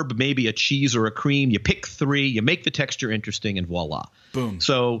herb, maybe a cheese or a cream. You pick 3, you make the texture interesting, and voila. Boom.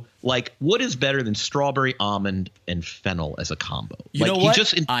 So, what is better than strawberry, almond, and fennel as a combo? You know what?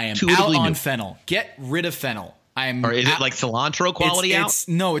 I am out on fennel. Get rid of fennel. Or is it like cilantro quality out?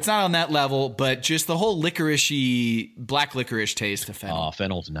 No, it's not on that level, but just the whole licoricey, black licorice taste of fennel. Oh,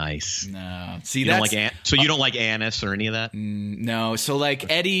 fennel's nice. No. See, you don't like anise or any of that? No. So like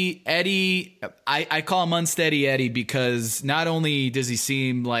Eddie, I call him Unsteady Eddie because not only does he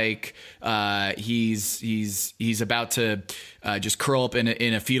seem like he's about to just curl up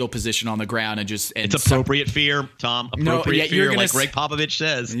in a fetal position on the ground and it's appropriate fear, Tom. Appropriate fear, like Greg Popovich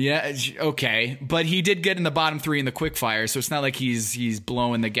says. Yeah, okay, but he did get in the bottom 3 in the quick fire, so it's not like he's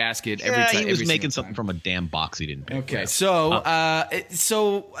blowing the gasket every time. He was making something from a damn box he didn't pick. Okay, so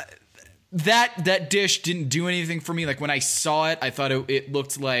that dish didn't do anything for me. Like when I saw it, I thought it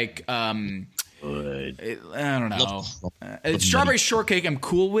looked like I don't know. Strawberry shortcake I'm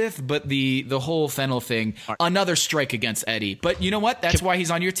cool with, but the whole fennel thing, another strike against Eddie. But you know what? That's why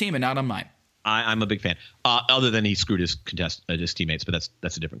he's on your team and not on mine. I'm a big fan. Other than he screwed his teammates, but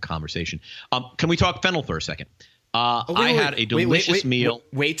that's a different conversation. Can we talk fennel for a second? I had a delicious meal.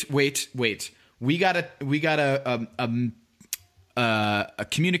 Wait. We got a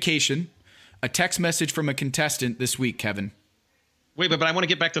communication, a text message from a contestant this week, Kevin. Wait, but I want to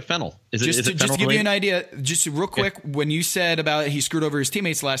get back to fennel. Just to give you an idea, just real quick, when you said about he screwed over his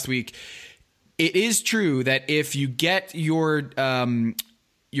teammates last week, it is true that if you get your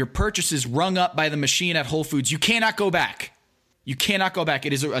your purchase is rung up by the machine at Whole Foods, you cannot go back. You cannot go back.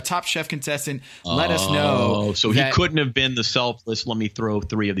 It is a Top Chef contestant. Let us know. So he couldn't have been the selfless, let me throw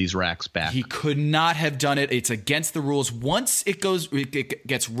 3 of these racks back. He could not have done it. It's against the rules. Once it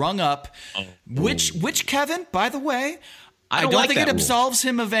gets rung up, which Kevin, by the way, I don't think it absolves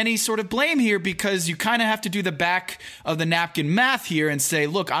him of any sort of blame here, because you kind of have to do the back of the napkin math here and say,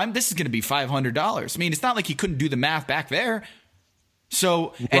 look, this is going to be $500. I mean, it's not like he couldn't do the math back there.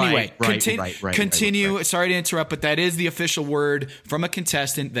 So anyway, continue. Right. Sorry to interrupt, but that is the official word from a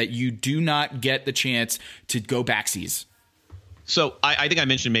contestant that you do not get the chance to go backsies. So I think I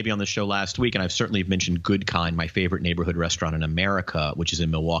mentioned maybe on the show last week, and I've certainly mentioned Good Kind, my favorite neighborhood restaurant in America, which is in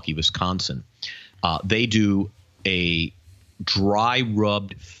Milwaukee, Wisconsin. They do a dry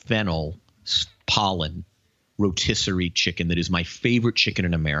rubbed fennel pollen rotisserie chicken that is my favorite chicken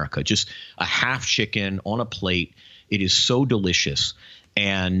in America. Just a half chicken on a plate. It is so delicious.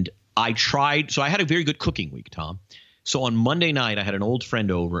 And I had a very good cooking week, Tom. So on Monday night, I had an old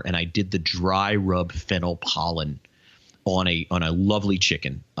friend over and I did the dry rub fennel pollen on a lovely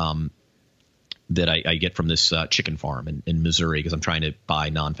chicken that I get from this chicken farm in Missouri, because I'm trying to buy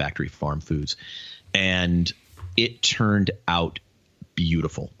non-factory farm foods. And it turned out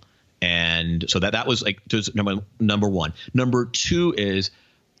beautiful. And so that was like number one. Number two is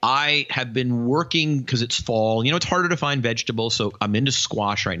I have been working, because it's fall. It's harder to find vegetables, so I'm into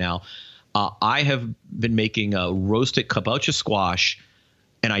squash right now. I have been making a roasted kabocha squash,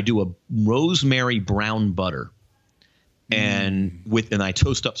 and I do a rosemary brown butter. And I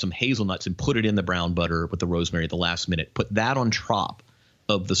toast up some hazelnuts and put it in the brown butter with the rosemary at the last minute. Put that on top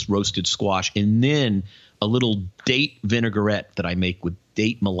of this roasted squash, and then a little date vinaigrette that I make with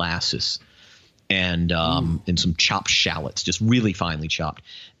date molasses and some chopped shallots, just really finely chopped.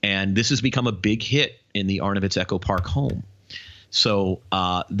 And this has become a big hit in the Arnovitz Echo Park home. So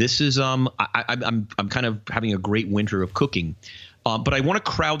this is I'm kind of having a great winter of cooking. But I want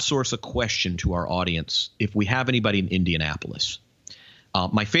to crowdsource a question to our audience if we have anybody in Indianapolis.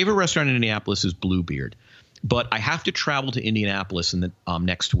 My favorite restaurant in Indianapolis is Bluebeard, but I have to travel to Indianapolis in the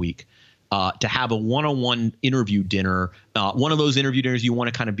next week to have a one-on-one interview dinner. One of those interview dinners you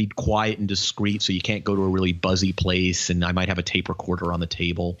want to kind of be quiet and discreet, so you can't go to a really buzzy place, and I might have a tape recorder on the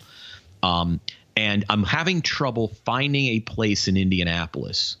table. And I'm having trouble finding a place in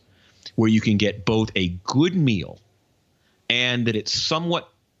Indianapolis where you can get both a good meal and that it's somewhat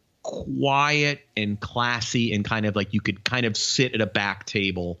quiet and classy, and kind of like you could kind of sit at a back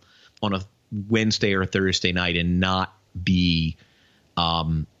table on a Wednesday or a Thursday night and not be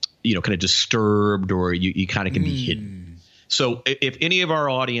kind of disturbed, or you kind of can be hidden. So if any of our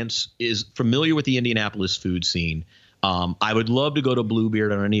audience is familiar with the Indianapolis food scene, I would love to go to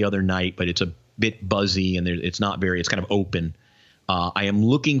Bluebeard on any other night, but it's a bit buzzy and it's kind of open. I am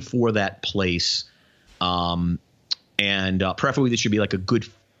looking for that place. And preferably there should be like a good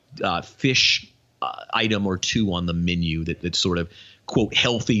fish item or two on the menu that's sort of, quote,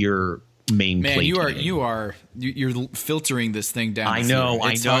 healthier main plate. Man, you're filtering this thing down. I know.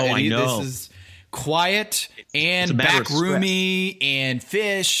 This is quiet and backroomy and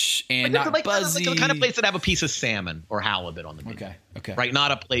fish and not buzzy. Like the kind of place that have a piece of salmon or halibut on the menu. Okay. Right,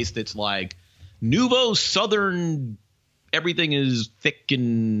 not a place that's like nouveau southern. Everything is thick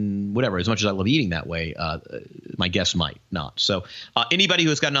and whatever. As much as I love eating that way, my guests might not. So anybody who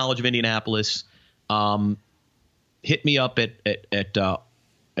has got knowledge of Indianapolis, hit me up at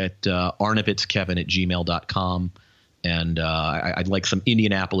arnovitzkevin@gmail.com. And I'd like some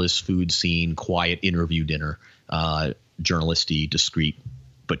Indianapolis food scene, quiet interview dinner, journalisty, discreet,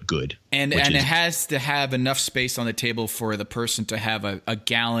 but good. And it has to have enough space on the table for the person to have a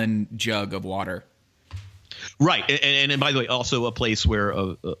gallon jug of water. Right. And by the way, also a place where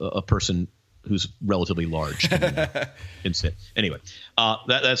a person who's relatively large can sit. Anyway,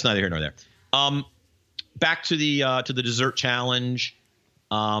 that's neither here nor there. Back to the dessert challenge.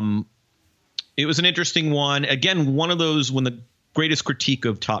 It was an interesting one. Again, one of those when the greatest critique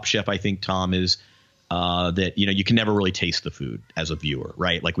of Top Chef, I think, Tom, is that, you can never really taste the food as a viewer,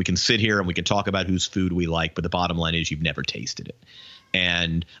 right? Like we can sit here and we can talk about whose food we like, but the bottom line is you've never tasted it.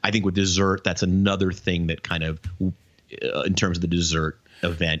 And I think with dessert, that's another thing that kind of, in terms of the dessert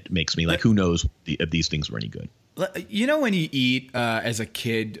event, makes me like, who knows if these things were any good. When you eat as a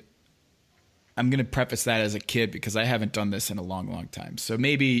kid, I'm going to preface that as a kid because I haven't done this in a long, long time. So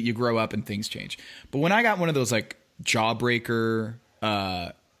maybe you grow up and things change. But when I got one of those like Jawbreaker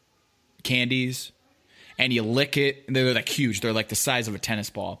candies, and you lick it, and they're like huge. They're like the size of a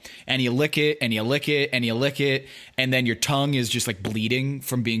tennis ball. And you lick it, and you lick it, and you lick it, and then your tongue is just like bleeding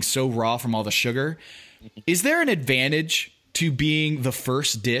from being so raw from all the sugar. Is there an advantage to being the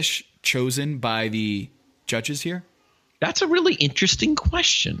first dish chosen by the judges here? That's a really interesting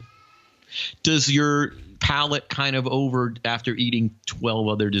question. Does your palate kind of over after eating 12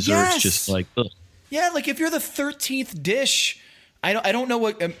 other desserts? Yes. Just like, ugh. Yeah, like if you're the 13th dish, I don't know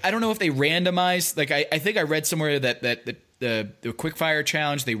if they randomize. Like I think I read somewhere that the quickfire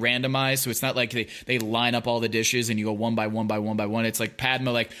challenge, they randomize, so it's not like they line up all the dishes and you go one by one by one by one. It's like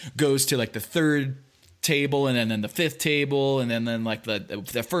Padma like goes to like the third table and then the fifth table and then like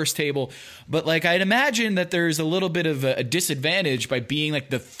the first table. But like I'd imagine that there's a little bit of a disadvantage by being like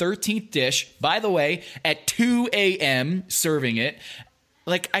the 13th dish, by the way, at 2 a.m. serving it.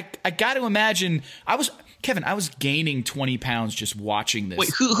 Like I got to imagine I was gaining 20 pounds just watching this.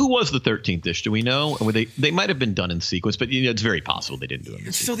 Wait, who was the 13th dish? Do we know? Or they might have been done in sequence, but it's very possible they didn't do it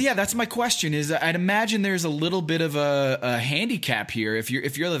in sequence. So yeah, that's my question. Is I'd imagine there's a little bit of a handicap here. If you're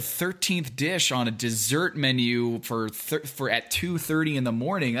the 13th dish on a dessert menu for at 2:30 in the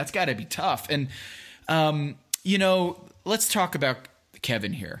morning, that's got to be tough. And let's talk about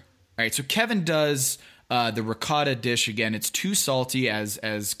Kevin here. All right, so Kevin does the ricotta dish again. It's too salty,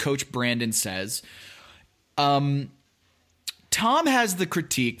 as Coach Brandon says. Tom has the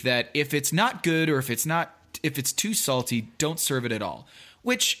critique that if it's not good or if it's too salty, don't serve it at all,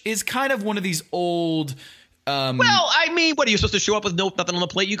 which is kind of one of these old. Well, I mean, what are you supposed to show up with nothing on the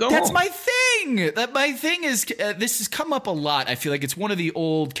plate? You go That's home. my thing. My thing is this has come up a lot. I feel like it's one of the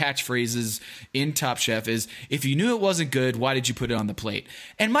old catchphrases in Top Chef is if you knew it wasn't good, why did you put it on the plate?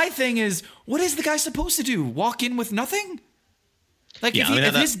 And my thing is, what is the guy supposed to do? Walk in with nothing? Like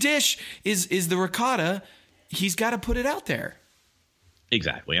if his dish is the ricotta, he's got to put it out there.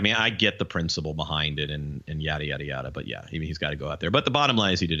 Exactly. I mean, I get the principle behind it and yada, yada, yada. But yeah, he's got to go out there. But the bottom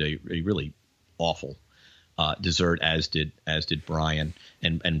line is he did a really awful dessert, as did Brian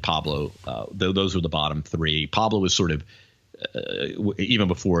and Pablo. Those were the bottom three. Pablo was sort of, even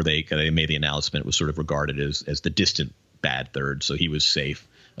before they made the announcement, was sort of regarded as the distant bad third. So he was safe,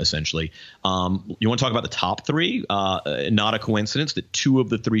 essentially. You want to talk about the top three? Not a coincidence that two of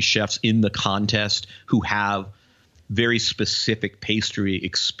the three chefs in the contest who have very specific pastry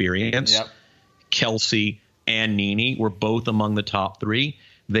experience, Kelsey and Nini, were both among the top three.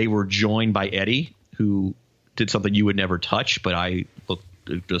 They were joined by Eddie, who did something you would never touch, but I looked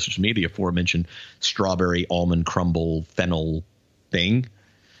just me, the aforementioned strawberry almond crumble fennel thing.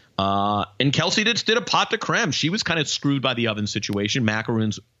 And Kelsey did a pâte de crème. She was kind of screwed by the oven situation.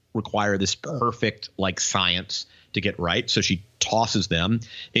 Macaroons require this perfect like science to get right, so she tosses them.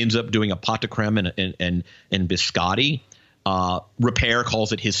 Ends up doing a pâte de crème and biscotti. Repair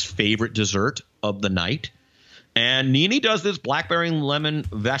calls it his favorite dessert of the night. And Nini does this blackberry and lemon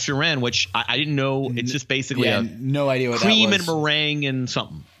vacherin, which I didn't know. It's just basically no idea what cream that was. and meringue and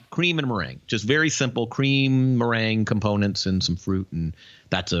something. Cream and meringue, just very simple cream meringue components and some fruit, and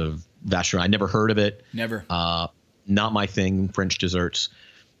that's a vacherin. I never heard of it. Never. Not my thing. French desserts.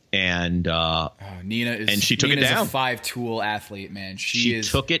 And Nina is, and she took Nina's it down. A 5-tool athlete, man. She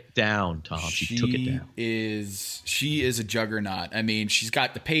took it down, Tom. She took it down. She is a juggernaut. I mean, she's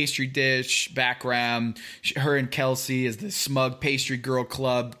got the pastry dish background. Her and Kelsey is the Smug Pastry Girl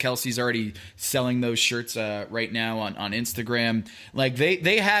Club. Kelsey's already selling those shirts right now on Instagram. Like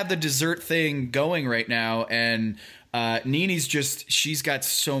they have the dessert thing going right now, and Nini's she's got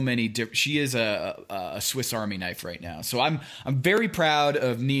so many she is a Swiss Army knife right now. So I'm very proud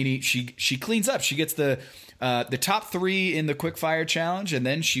of Nini. She cleans up. She gets the top three in the quickfire challenge, and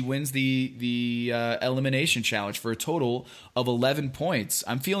then she wins the elimination challenge for a total of 11 points.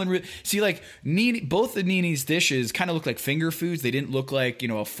 I'm feeling like Nini, both of Nini's dishes kind of look like finger foods. They didn't look like,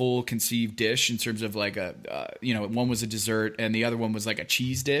 a full conceived dish in terms of like one was a dessert and the other one was like a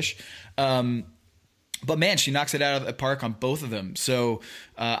cheese dish. But man, she knocks it out of the park on both of them. So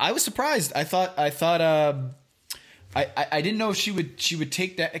I was surprised. I thought I didn't know if she would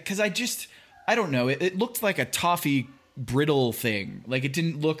take that, because I don't know. It looked like a toffee brittle thing. Like it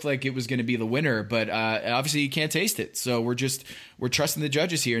didn't look like it was going to be the winner. But obviously you can't taste it. So we're trusting the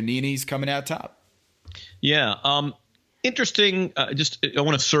judges here. Nini's coming out top. Yeah. Interesting. I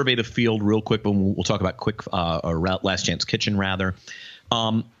want to survey the field real quick, but we'll talk about Last Chance Kitchen rather.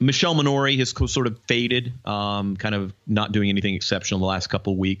 Michelle Minori has sort of faded, kind of not doing anything exceptional the last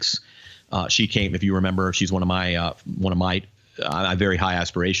couple of weeks. She came, if you remember, she's one of my very high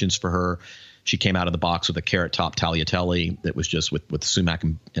aspirations for her. She came out of the box with a carrot top tagliatelle that was just with sumac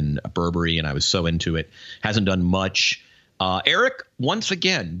and Burberry, and I was so into it. Hasn't done much. Eric, once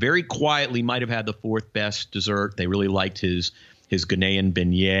again, very quietly might have had the fourth best dessert. They really liked his Ghanaian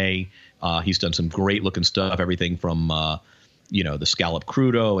beignet. He's done some great looking stuff, everything from the scallop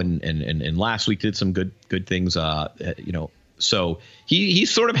crudo, and last week did some good things. So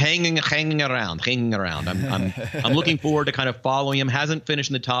he's sort of hanging around. I'm looking forward to kind of following him. Hasn't finished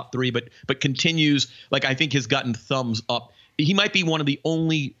in the top 3, but continues. Like, I think has gotten thumbs up. He might be one of the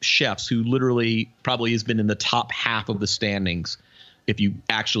only chefs who literally probably has been in the top half of the standings if you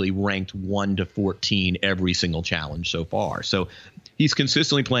actually ranked 1 to 14 every single challenge so far. So he's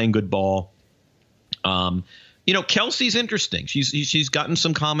consistently playing good ball. Kelsey's interesting. She's gotten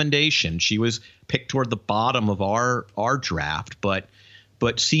some commendation. She was picked toward the bottom of our draft, but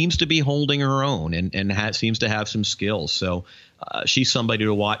seems to be holding her own and seems to have some skills. So she's somebody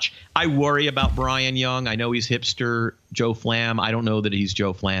to watch. I worry about Brian Young. I know he's hipster Joe Flam. I don't know that he's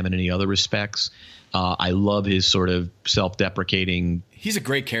Joe Flam in any other respects. I love his sort of self-deprecating. He's a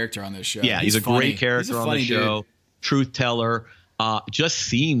great character on this show. Yeah, he's a funny. Great character on the show. Dude. Truth teller. Just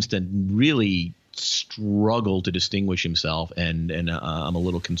seems to really struggle to distinguish himself, and I'm a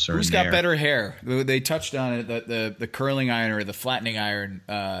little concerned. Who's got better hair? They touched on it, the curling iron or the flattening iron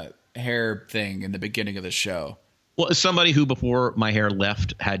hair thing in the beginning of the show. Well, as somebody who before my hair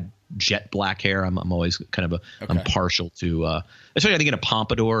left had jet black hair, I'm always kind of I'm partial to especially I think in a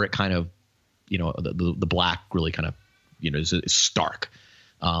pompadour it kind of the black really kind of is stark.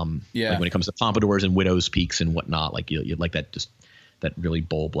 Like when it comes to pompadours and widow's peaks and whatnot, like you like that that really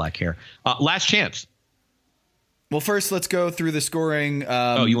bold black hair. Last chance. Well, first let's go through the scoring. You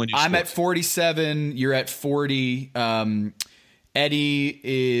want to do I'm sports? at 47. You're at 40. Eddie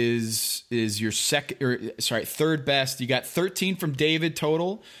is your third best. You got 13 from David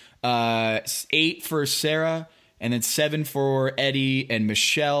total, 8 for Sarah, and then 7 for Eddie and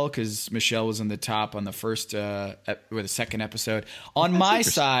Michelle, because Michelle was in the top on the first or the second episode. On my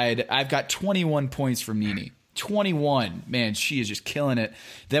side, I've got 21 points from Nini. 21. Man, she is just killing it.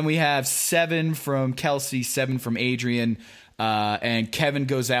 Then we have 7 from Kelsey, 7 from Adrian, and Kevin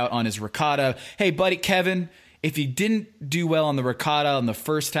goes out on his ricotta. Hey, buddy, Kevin, if you didn't do well on the ricotta on the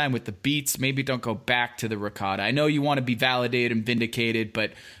first time with the beets, maybe don't go back to the ricotta. I know you want to be validated and vindicated,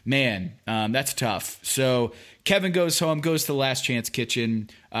 but man, that's tough. So Kevin goes home, goes to the Last Chance Kitchen.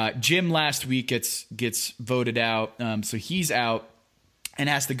 Jim last week gets voted out, so he's out and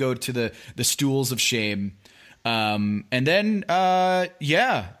has to go to the stools of shame. And then,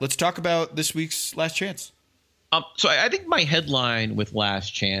 let's talk about this week's Last Chance. So I think my headline with Last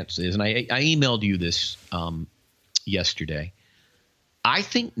Chance is, and I emailed you this yesterday, I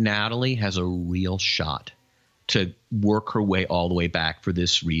think Natalie has a real shot to work her way all the way back for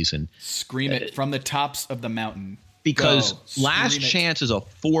this reason. Scream it from the tops of the mountain. Because Last Chance is a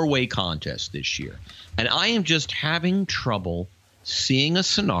 4-way contest this year. And I am just having trouble seeing a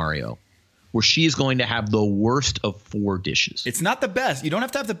scenario where she is going to have the worst of 4 dishes. It's not the best. You don't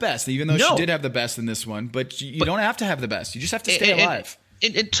have to have the best, even though she did have the best in this one. But you don't have to have the best. You just have to stay alive.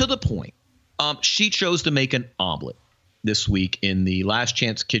 And to the point, she chose to make an omelet this week in the Last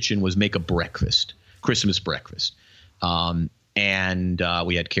Chance Kitchen was make a breakfast, Christmas breakfast. And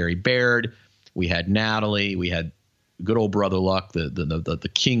we had Carrie Baird. We had Natalie. We had good old Brother Luck,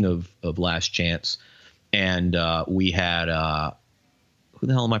 the king of Last Chance. And we had who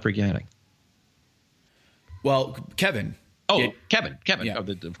the hell am I forgetting? Well, Kevin. Oh, Kevin. Yeah.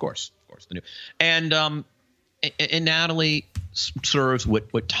 Oh, of course. The new. And Natalie serves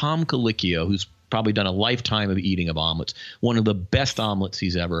what Tom Colicchio, who's probably done a lifetime of eating of omelets, one of the best omelets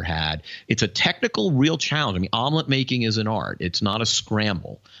he's ever had. It's a technical, real challenge. I mean, omelet making is an art. It's not a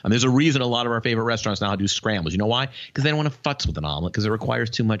scramble. I mean, there's a reason a lot of our favorite restaurants now do scrambles. You know why? Because they don't want to futz with an omelet because it requires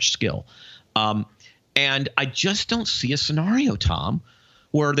too much skill. And I just don't see a scenario, Tom,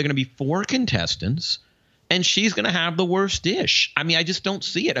 where they're going to be 4 contestants and she's going to have the worst dish. I mean, I just don't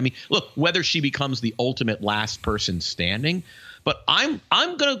see it. I mean, look, whether she becomes the ultimate last person standing, but I'm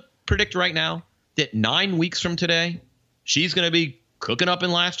going to predict right now that 9 weeks from today, she's going to be cooking up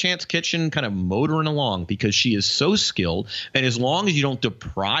in Last Chance Kitchen, kind of motoring along because she is so skilled. And as long as you don't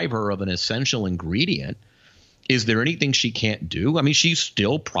deprive her of an essential ingredient, is there anything she can't do? I mean, she's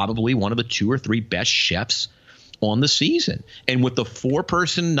still probably one of the 2 or 3 best chefs on the season. And with the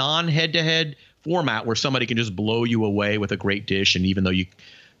 4-person non-head-to-head format where somebody can just blow you away with a great dish, and even though you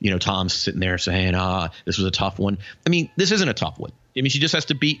Tom's sitting there saying, this was a tough one. I mean, this isn't a tough one. I mean, she just has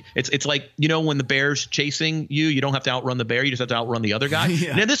to beat. It's like, when the bear's chasing you, you don't have to outrun the bear. You just have to outrun the other guy.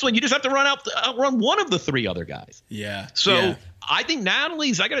 Yeah. And in this one, you just have to outrun one of the 3 other guys. Yeah. So I think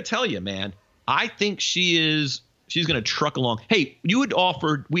Natalie's, I got to tell you, man, I think she's going to truck along. Hey,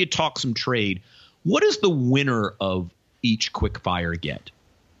 we had talked some trade. What does the winner of each quickfire get?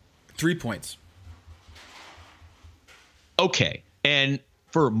 3 points. Okay. And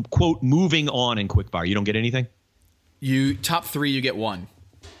for, quote, moving on in quickfire, you don't get anything? You top 3, you get 1.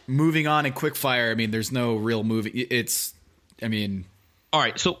 Moving on in quickfire, I mean, there's no real moving. It's I mean, all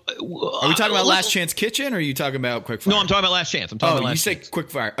right. So are we talking about Last Chance Kitchen or are you talking about Quick Fire? No, I'm talking about Last Chance. I'm talking about Last you Chance. say Quick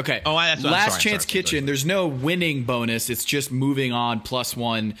Fire. Okay. Oh, that's Last Chance Kitchen. There's no winning bonus. It's just moving on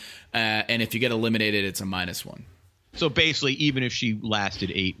 +1. And if you get eliminated, it's a -1. So basically, even if she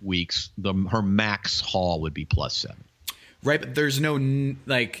lasted 8 weeks, her max haul would be +7. Right, but there's no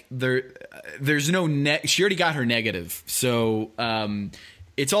there's no net. She already got her negative, so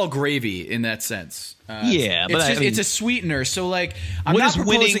it's all gravy in that sense. Yeah, but it's a sweetener. So like, I'm what not is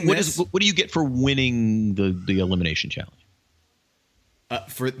proposing winning? this. What do you get for winning the elimination challenge?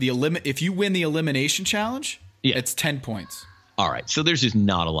 If you win the elimination challenge, it's 10 points. All right, so there's just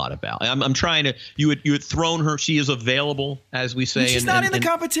not a lot of value. I'm trying to. You had thrown her. She is available, as we say. She's not in the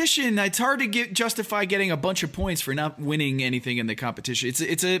competition. It's hard to justify getting a bunch of points for not winning anything in the competition.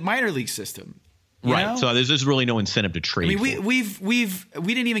 It's a minor league system, right? know? So there's really no incentive to trade. I mean, we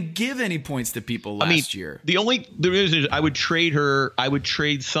didn't even give any points to people last year. The reason is I would trade her. I would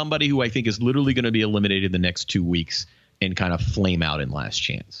trade somebody who I think is literally going to be eliminated the next 2 weeks and kind of flame out in Last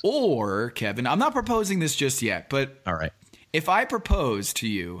Chance. Or Kevin, I'm not proposing this just yet, but all right. If I propose to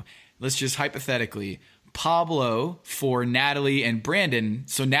you, let's just hypothetically, Pablo for Natalie and Brandon.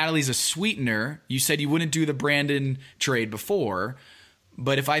 So Natalie's a sweetener. You said you wouldn't do the Brandon trade before.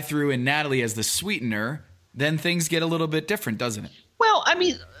 But if I threw in Natalie as the sweetener, then things get a little bit different, doesn't it? Well, I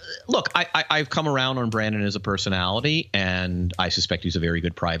mean, look, I've come around on Brandon as a personality, and I suspect he's a very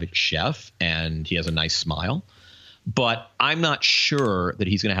good private chef, and he has a nice smile. But I'm not sure that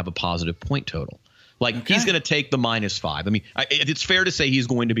he's going to have a positive point total. Like, he's going to take the -5. I mean, it's fair to say he's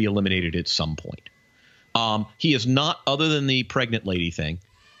going to be eliminated at some point. He is not, other than the pregnant lady thing,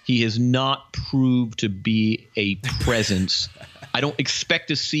 he has not proved to be a presence. I don't expect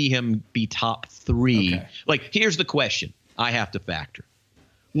to see him be top 3. Okay. Like, here's the question I have to factor.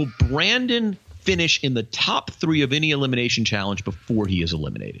 Will Brandon finish in the top 3 of any elimination challenge before he is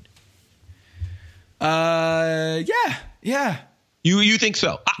eliminated? Yeah. You think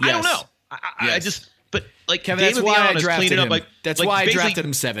so? I don't know. I just, but like Kevin, that's why I drafted him. That's why I drafted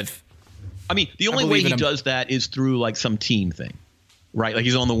him 7th. I mean, the only way he does that is through like some team thing, right? Like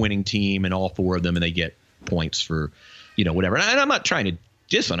he's on the winning team and all 4 of them, and they get points for, whatever. And I'm not trying to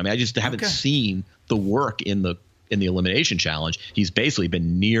diss on him. I just haven't seen the work in the elimination challenge. He's basically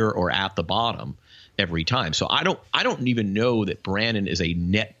been near or at the bottom every time. So I don't even know that Brandon is a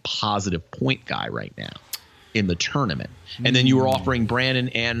net positive point guy right now in the tournament. And then you were offering Brandon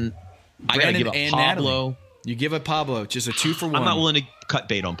and I got to give up Pablo. Natalie. You give up Pablo, just a 2 for 1. I'm not willing to cut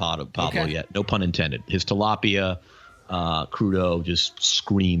bait on Pablo yet. No pun intended. His tilapia crudo just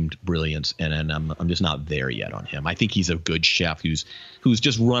screamed brilliance, and I'm just not there yet on him. I think he's a good chef who's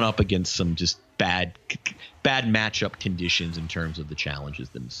just run up against some just bad matchup conditions in terms of the challenges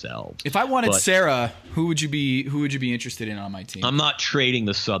themselves. If I wanted Sarah, who would you be interested in on my team? I'm not trading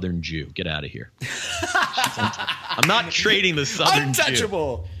the Southern Jew. Get out of here. I'm not trading the Southern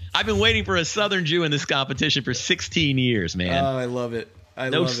Untouchable. Jew. I've been waiting for a Southern Jew in this competition for 16 years, man. Oh, I love it.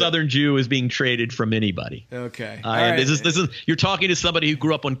 No Southern Jew is being traded from anybody. Okay. All right. This is you're talking to somebody who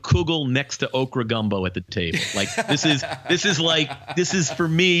grew up on Kugel next to okra gumbo at the table. Like this is for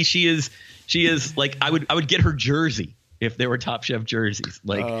me. She is like I would get her jersey if there were Top Chef jerseys.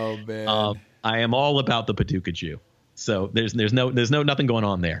 Like, oh man, I am all about the Paducah Jew. So there's nothing going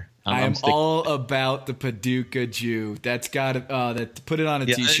on there. I am all about the Paducah Jew. That's got to put it on a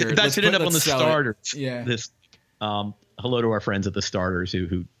t-shirt. That should end up on the starters. Yeah. This hello to our friends at the starters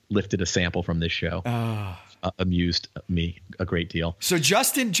who lifted a sample from this show. Amused me a great deal. So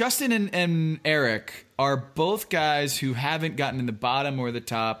Justin and Eric are both guys who haven't gotten in the bottom or the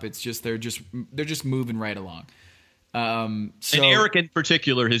top. It's just they're just moving right along. And Eric in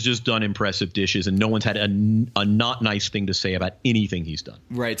particular has just done impressive dishes, and no one's had a not nice thing to say about anything he's done.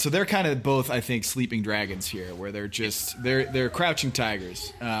 Right. So they're kind of both, I think, sleeping dragons here, where they're crouching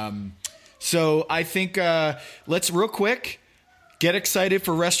tigers. So I think let's real quick get excited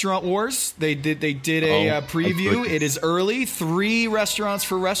for Restaurant Wars. They did a preview. It is early. 3 restaurants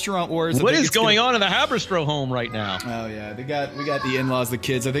for Restaurant Wars. What is going on in the Haberstroh home right now? Oh yeah, we got the in-laws, the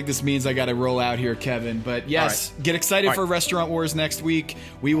kids. I think this means I got to roll out here, Kevin. But yes, get excited for Restaurant Wars next week.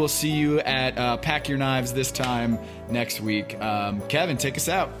 We will see you at Pack Your Knives this time next week. Kevin, take us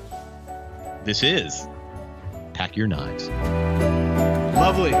out. This is Pack Your Knives.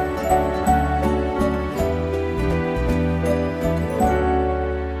 Lovely.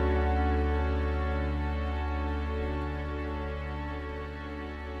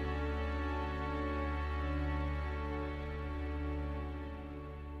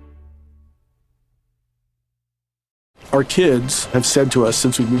 Our kids have said to us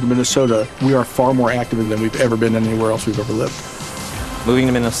since we moved to Minnesota, we are far more active than we've ever been anywhere else we've ever lived. Moving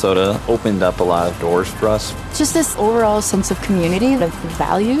to Minnesota opened up a lot of doors for us. Just this overall sense of community, of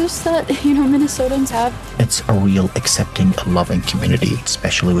values that, Minnesotans have. It's a real accepting, loving community,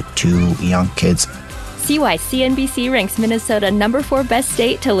 especially with 2 young kids. See why CNBC ranks Minnesota number 4 best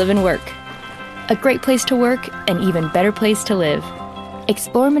state to live and work. A great place to work, an even better place to live.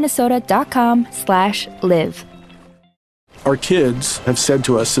 ExploreMinnesota.com/live. Our kids have said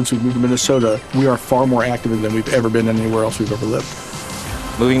to us since we moved to Minnesota, we are far more active than we've ever been anywhere else we've ever lived.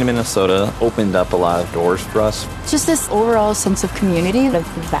 Moving to Minnesota opened up a lot of doors for us. Just this overall sense of community, of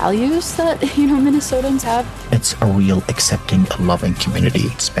values that, Minnesotans have. It's a real accepting, loving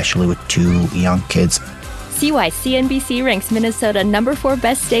community, especially with 2 young kids. See why CNBC ranks Minnesota number 4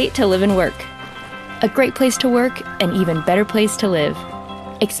 best state to live and work. A great place to work, an even better place to live.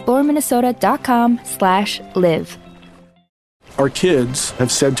 ExploreMinnesota.com/live. Our kids have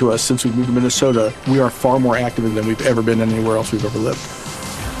said to us since we moved to Minnesota, we are far more active than we've ever been anywhere else we've ever lived.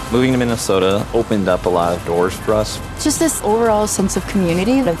 Moving to Minnesota opened up a lot of doors for us. Just this overall sense of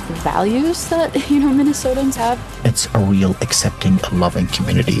community, of values that, Minnesotans have. It's a real accepting, loving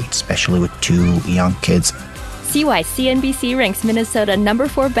community, especially with 2 young kids. See why CNBC ranks Minnesota number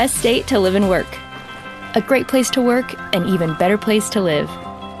 4 best state to live and work. A great place to work, an even better place to live.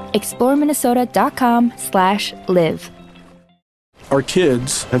 ExploreMinnesota.com/live. Our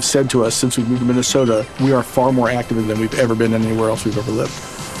kids have said to us since we moved to Minnesota, we are far more active than we've ever been anywhere else we've ever lived.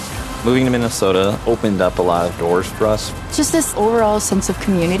 Moving to Minnesota opened up a lot of doors for us. Just this overall sense of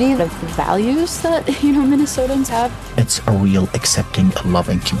community, of values that, Minnesotans have. It's a real accepting,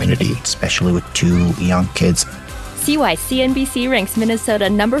 loving community, especially with 2 young kids. See why CNBC ranks Minnesota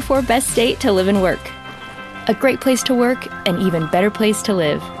number 4 best state to live and work. A great place to work, an even better place to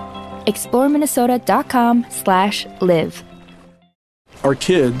live. ExploreMinnesota.com/live. Our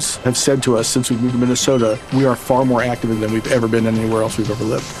kids have said to us since we moved to Minnesota, we are far more active than we've ever been anywhere else we've ever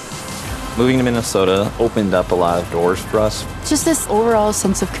lived. Moving to Minnesota opened up a lot of doors for us. Just this overall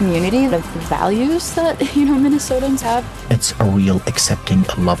sense of community, of values that, Minnesotans have. It's a real accepting,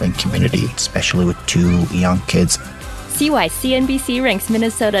 loving community, especially with 2 young kids. See why CNBC ranks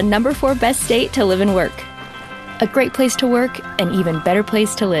Minnesota number 4 best state to live and work. A great place to work, an even better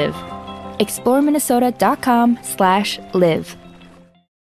place to live. ExploreMinnesota.com/live.